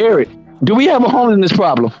 Eric, do we have a homelessness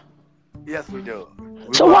problem? Yes, we do.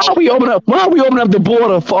 So why are we opening up the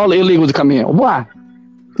border for all the illegals to come in? Why?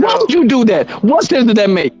 Why would you do that? What sense did that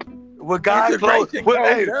make? With God close.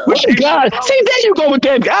 With God. See, there you go with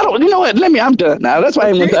that. I don't. You know what? I'm done now. That's why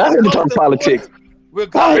I hate to talk politics.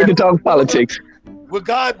 I hate to talk politics. Will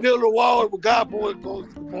God build a wall? Will God goes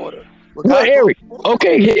to the border? Well, Eric,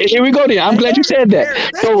 okay, here we go then. I'm glad you said that.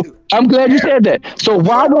 So I'm glad you said that. So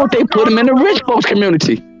why won't they put him in the rich folks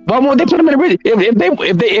community? Why won't they put him in the rich?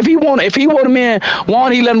 If he want him in, why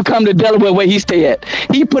don't he let him come to Delaware where he stay at?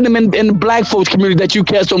 He put him in the black folks community that you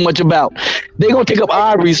care so much about. They gonna take up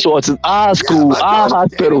our resources, our schools, our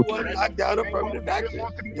hospitals. Eric,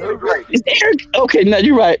 okay, now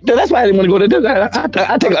you're right. That's why I didn't want to go there.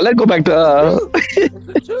 Let's go back to.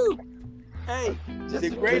 Hey,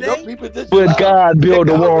 but God built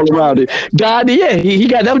a wall around it. God, yeah, he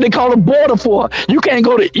got that's what they call a border for. You can't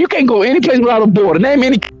go any place without a border. Name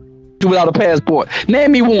any without a passport.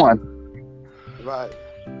 Name me one. Right.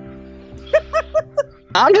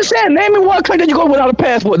 I'm just saying, name me one country that you go without a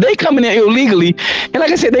passport. They coming in illegally, and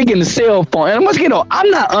like I said, they getting a cell phone. And once again, I'm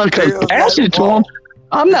not uncompassionate to them.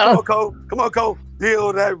 I'm not. Come on, Cole.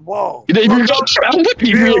 Build that wall. I'm with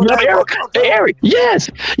you, Eric. Yes.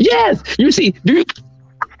 You see,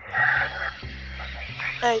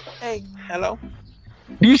 Hey, hello.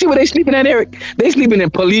 Do you see where they sleeping at, Eric? They sleeping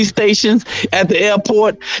in police stations, at the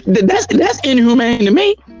airport. That's inhumane to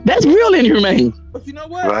me. That's real inhumane. But you know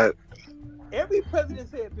what? Right. Every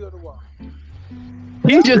president said build a wall.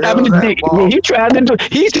 He just happened to he tried to do.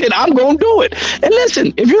 He said, "I'm gonna do it." And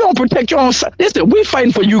listen, if you don't protect your own, listen, we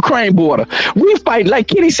fighting for Ukraine border. We fight like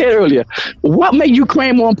Kenny said earlier. What made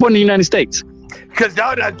Ukraine more important than the United States? Because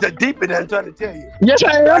y'all not deep in that. I'm trying to tell you. Yes,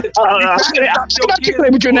 I am. I got to play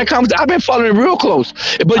with you in that conversation. I've been following it real close,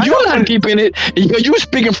 but you're not deep in it because you're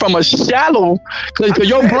speaking from a shallow. Because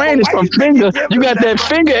your brain is from finger. You got that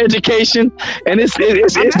finger education, and it's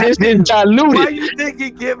diluted. Why you think he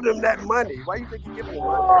giving them that money? Why you think he giving them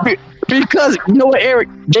money? Because you know what, Eric?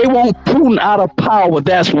 They want Putin out of power.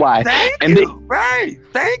 That's why. Thank you.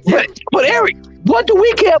 But Eric, what do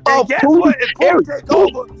we care about Putin? Eric, take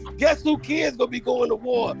over. Guess who kids gonna be going to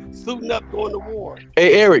war, suiting up, going to war?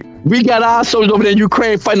 Hey Eric, we got our soldiers over there in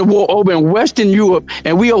Ukraine fighting the war over in Western Europe,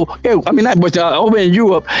 and over in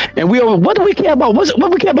Europe, and what do we care about? What do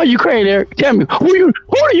we care about Ukraine, Eric? Tell me, who do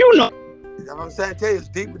you know? I'm saying, tell you, it's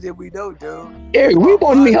deeper than we know, dude. Eric, we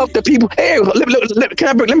want to help the people. Hey, let me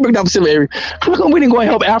break down the Eric. How come we didn't go and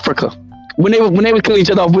help Africa? When they were killing each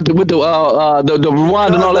other off with the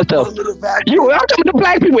Rwanda and all that stuff. I'm talking to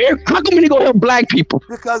black people. Eric, how come we didn't go help black people?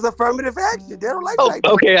 Because affirmative action. They don't like black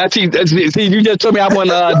people. Okay, I see. See, you just told me I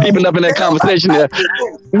wasn't deep enough in that conversation there.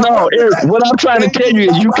 No, Eric, what I'm trying to tell you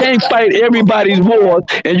is you can't fight everybody's wars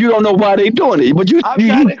and you don't know why they're doing it. But I'm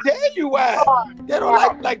trying to tell you why. They don't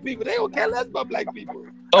like black people. They don't care less about black people.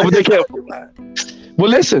 Oh, but they care. Well,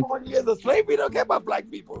 listen. 40 years of slavery, don't care about black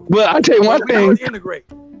people. Well, I'll tell you one thing. Integrate.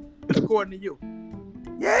 According to you.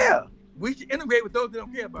 Yeah. We should integrate with those that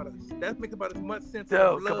don't care about us. That makes about as much sense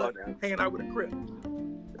as blood hanging out with a crib.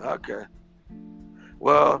 Okay.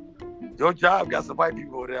 Well, your job got some white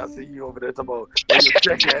people over there. I see you over there talking about where your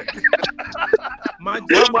check at. my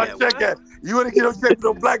check at? You want to get your check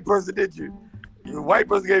from a black person, did you? Your white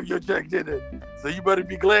person gave you your check, didn't it? So you better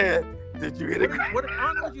be glad that you integrate. I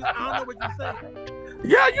don't know what you're saying.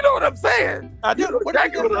 Yeah, you know what I'm saying. I do. What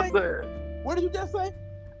I'm saying. What did you just say?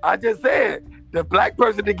 I just said, the black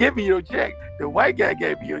person that gave you your check, the white guy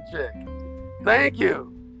gave you your check. Thank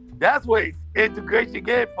you. That's what integration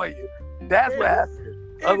gave for you. That's what happened.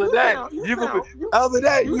 Other than that, you're gonna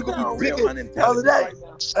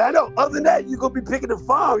be picking the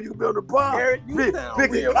farm. You gonna be on the farm. Eric, you sound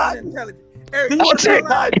picking cotton. Eric, you picking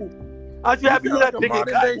cotton. Aren't you happy you're not picking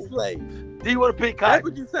cotton? Slave. Do you want to pick cotton? That's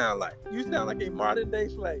what you sound like. You sound like a modern day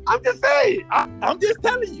slave. I'm just saying. I'm just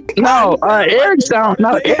telling you. No, Eric sound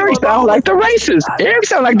like the racist. Eric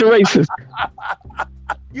sound like the racist.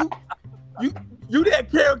 You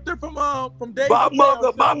that character from David.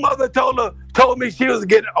 My mother told me she was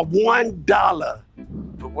getting a $1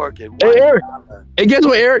 for working. Hey Eric, and guess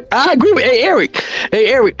what, Eric? I agree with Eric.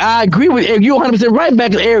 I agree with Eric. You're 100% right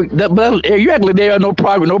back to Eric. But you act like there are no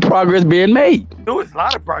progress being made. There's a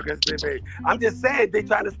lot of progress being made. I'm just saying they're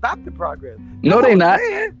trying to stop the progress. No, they're not.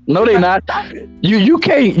 No, they're not. You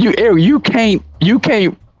can't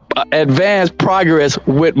advance progress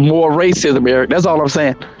with more racism, Eric. That's all I'm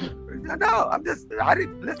saying. No, I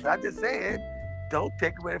didn't listen. I just said, don't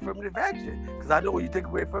take away affirmative action, because I know when you take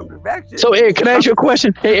away affirmative action. So Eric, can I ask you a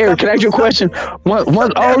question? Hey Eric, can I ask you a question?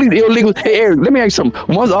 Once all these illegals, hey Eric, let me ask you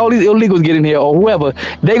something. Once all these illegals get in here or whoever,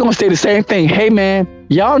 they gonna say the same thing. Hey man,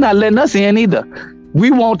 y'all not letting us in either.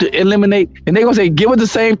 We want to eliminate, and they gonna say, give us the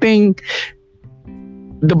same thing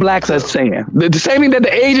the blacks are saying. The same thing that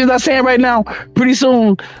the Asians are saying right now. Pretty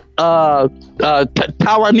soon, Taiwanese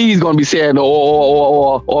gonna be saying it,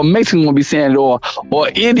 or Mexican gonna be saying it, or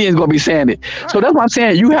Indians gonna be saying it. So that's what I'm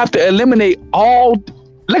saying. You have to eliminate all.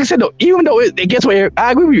 Like I said, though, even though it gets where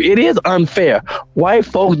I agree with you, it is unfair. White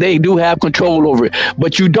folks, they do have control over it,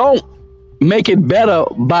 but you don't make it better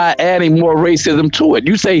by adding more racism to it.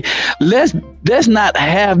 You say, let's not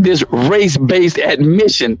have this race-based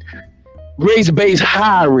admission, race-based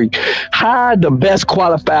hiring. Hire the best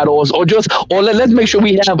qualified, or let's make sure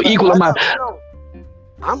we have equal amount.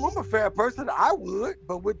 I'm a fair person. I would,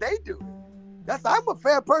 but would they do it? I'm a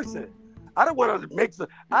fair person. I don't want to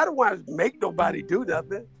make nobody do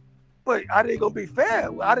nothing. But are they gonna be fair?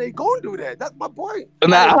 Are they gonna do that? That's my point.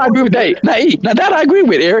 Now I agree with that. Now that I agree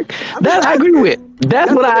with, Eric. I agree with.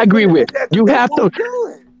 That's what I agree with. You have to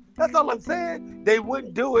do it. That's all I'm saying. They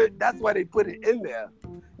wouldn't do it. That's why they put it in there.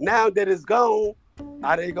 Now that it's gone,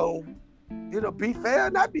 are they gonna, be fair or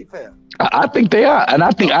not be fair? I think they are, and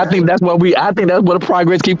I think that's what the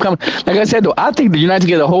progress keep coming. Like I said, though, I think the United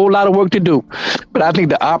States has a whole lot of work to do, but I think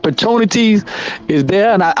the opportunities is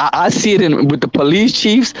there, and I see it with the police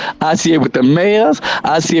chiefs, I see it with the mayors,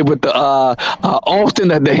 I see it with the Austin,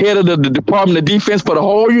 the head of the Department of Defense for the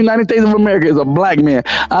whole United States of America is a black man.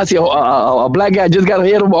 I see a black guy just got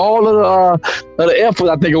ahead of all of the Air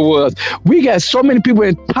Force, I think it was. We got so many people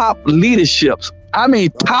in top leaderships. I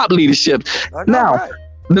mean, top leadership. Now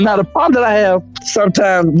the problem that I have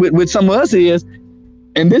sometimes with some of us is,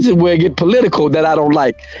 and this is where it get political that I don't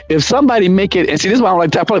like. If somebody make it, and see, this is why I don't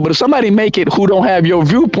like top politics, but if somebody make it who don't have your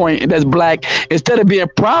viewpoint that's black, instead of being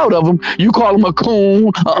proud of them, you call them a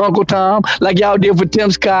coon, or Uncle Tom, like y'all did for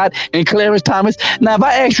Tim Scott and Clarence Thomas. Now, if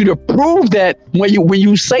I ask you to prove that when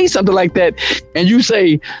you say something like that, and you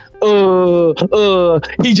say,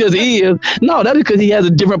 he just is. No, that's because he has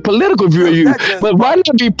a different political view of you. But why not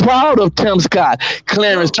be proud of Tim Scott,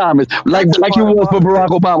 Clarence Thomas, like you was for Barack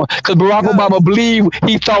Obama? Because Barack Obama believed,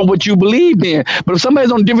 he thought what you believed in. But if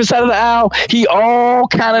somebody's on a different side of the aisle, he all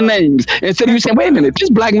kind of names. Instead of you saying, wait a minute,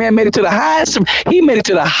 this black man made it to the highest, he made it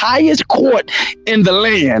to the highest court in the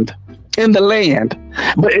land.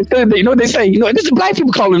 But instead of, they say, this is black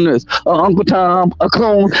people calling this Uncle Tom, a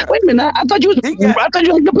clone. Wait a minute, I thought you liked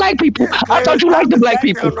the black people. I thought you liked the black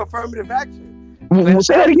people. Affirmative action.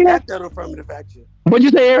 Say that again. Got that affirmative action. What'd you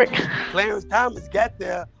say, Eric? Clarence Thomas got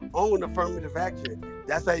their own affirmative action.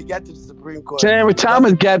 That's how he got to the Supreme Court. Clarence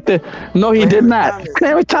Thomas got the. No, he did not.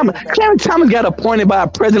 Clarence Thomas got appointed by a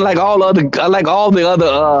president like all the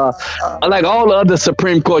other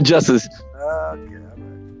Supreme Court justices. Okay.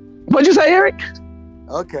 What'd you say, Eric?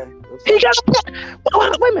 Okay. He got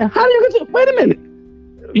wait a minute. How do you get to? Wait a minute.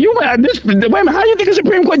 Wait a minute. How do you think the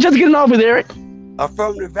Supreme Court just getting off of Eric?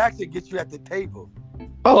 Affirmative action gets you at the table.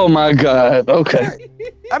 Oh my God. Okay.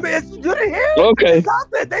 I mean, you didn't hear it. Okay.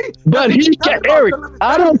 But he can't, Eric.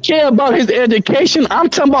 I don't care about his education. I'm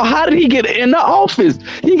talking about how did he get in the office?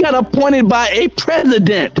 He got appointed by a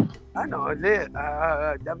president. I know it did.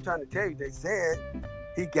 I'm trying to tell you. They said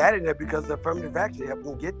he got in there because the affirmative action helped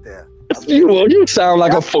him get there. You sound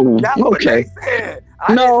like a fool. That's okay. What they said.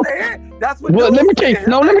 I didn't say it. That's what. Well, let me tell you.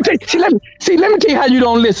 No, let me tell you. Let me tell you how you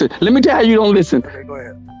don't listen. Okay, go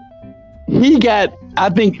ahead. He got, I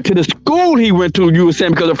think, to the school he went to, you were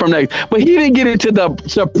saying, because of affirmative action, but he didn't get into the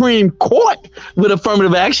Supreme Court with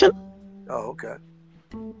affirmative action. Oh, okay.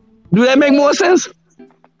 Do that make more sense?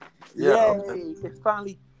 Yeah. Yay, it's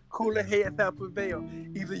finally cooler heads have prevailed.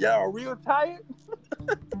 Either y'all are real tired,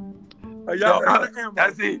 or y'all are ammo.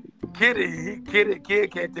 That's it. Kid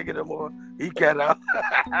can't take it no more. He can't out.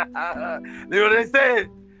 You know what they said?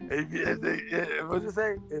 What'd you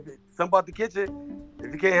say? If it's something about the kitchen,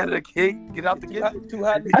 if you can't handle the cake, get out the kitchen. Too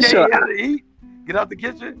hot. If you can't handle to eat, get out the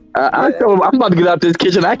kitchen. I told him I'm about to get out this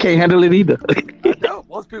kitchen. I can't handle it either. I know.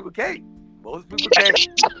 Most people can't. Most people can't.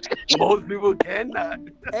 Most people cannot.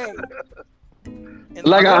 Hey.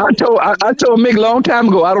 Like I told Mick a long time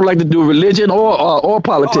ago, I don't like to do religion or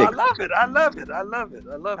politics. Oh, I love it. I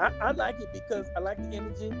like it because I like the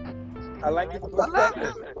energy. I like the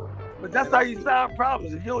perspective. But that's how you solve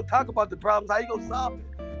problems. If you don't talk about the problems, how you gonna solve it?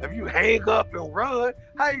 If you hang up and run,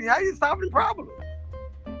 how you solving the problem?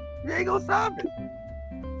 You ain't gonna solve it.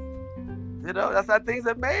 That's how things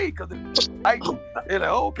are made. Because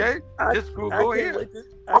okay, this screw go here.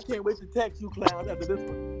 I can't wait to text you, clown, after this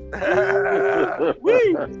one.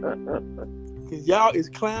 Wee. Cause y'all is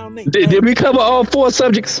clown nation. Did we cover all 4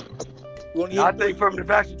 subjects? We only I had 3. think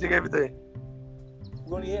affirmative action took everything.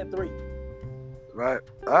 We only had 3. Right.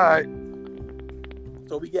 All right.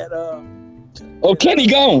 So we got Oh, Kenny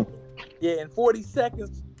gone. yeah, in 40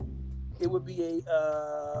 seconds, it would be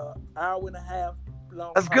a hour and a half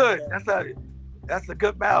long. That's good. podcast. That's a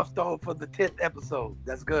good milestone for the 10th episode.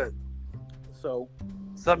 That's good. So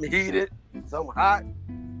Something heated, something hot,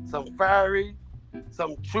 something fiery,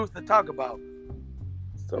 some truth to talk about.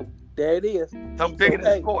 so there it is. Something bigger So,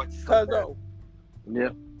 than hey, sports. Cuzzo, Yeah.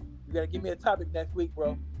 you gotta give me a topic next week,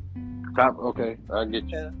 bro. Top. Okay, I get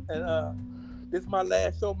you. And this is my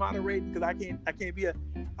last show moderating because I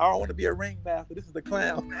don't want to be a ringmaster. This is the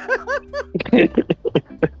clown.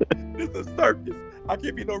 This is a circus. I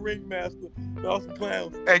can't be no ringmaster. Y'all some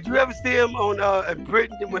clowns. Hey, did you ever see them on in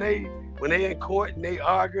Britain when they in court and they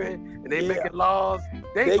arguing and they making laws?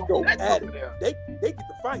 They go nuts at over it. there. They get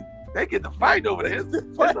to fight. They get the fight over there. They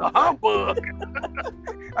It's a humbug.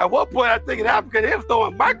 At one point, I think in Africa they was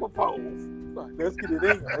throwing microphones. Let's get it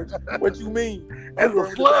in. What you mean? It's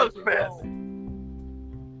a slug fest.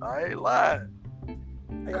 I ain't lying.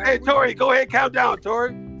 Hey, Tori, go ahead, count down,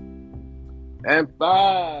 Tori. And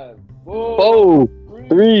 5, 4,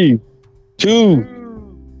 3, 2.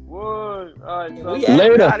 1. All right, so We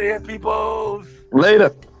Later. Out of here, peoples.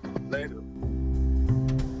 Later. Later.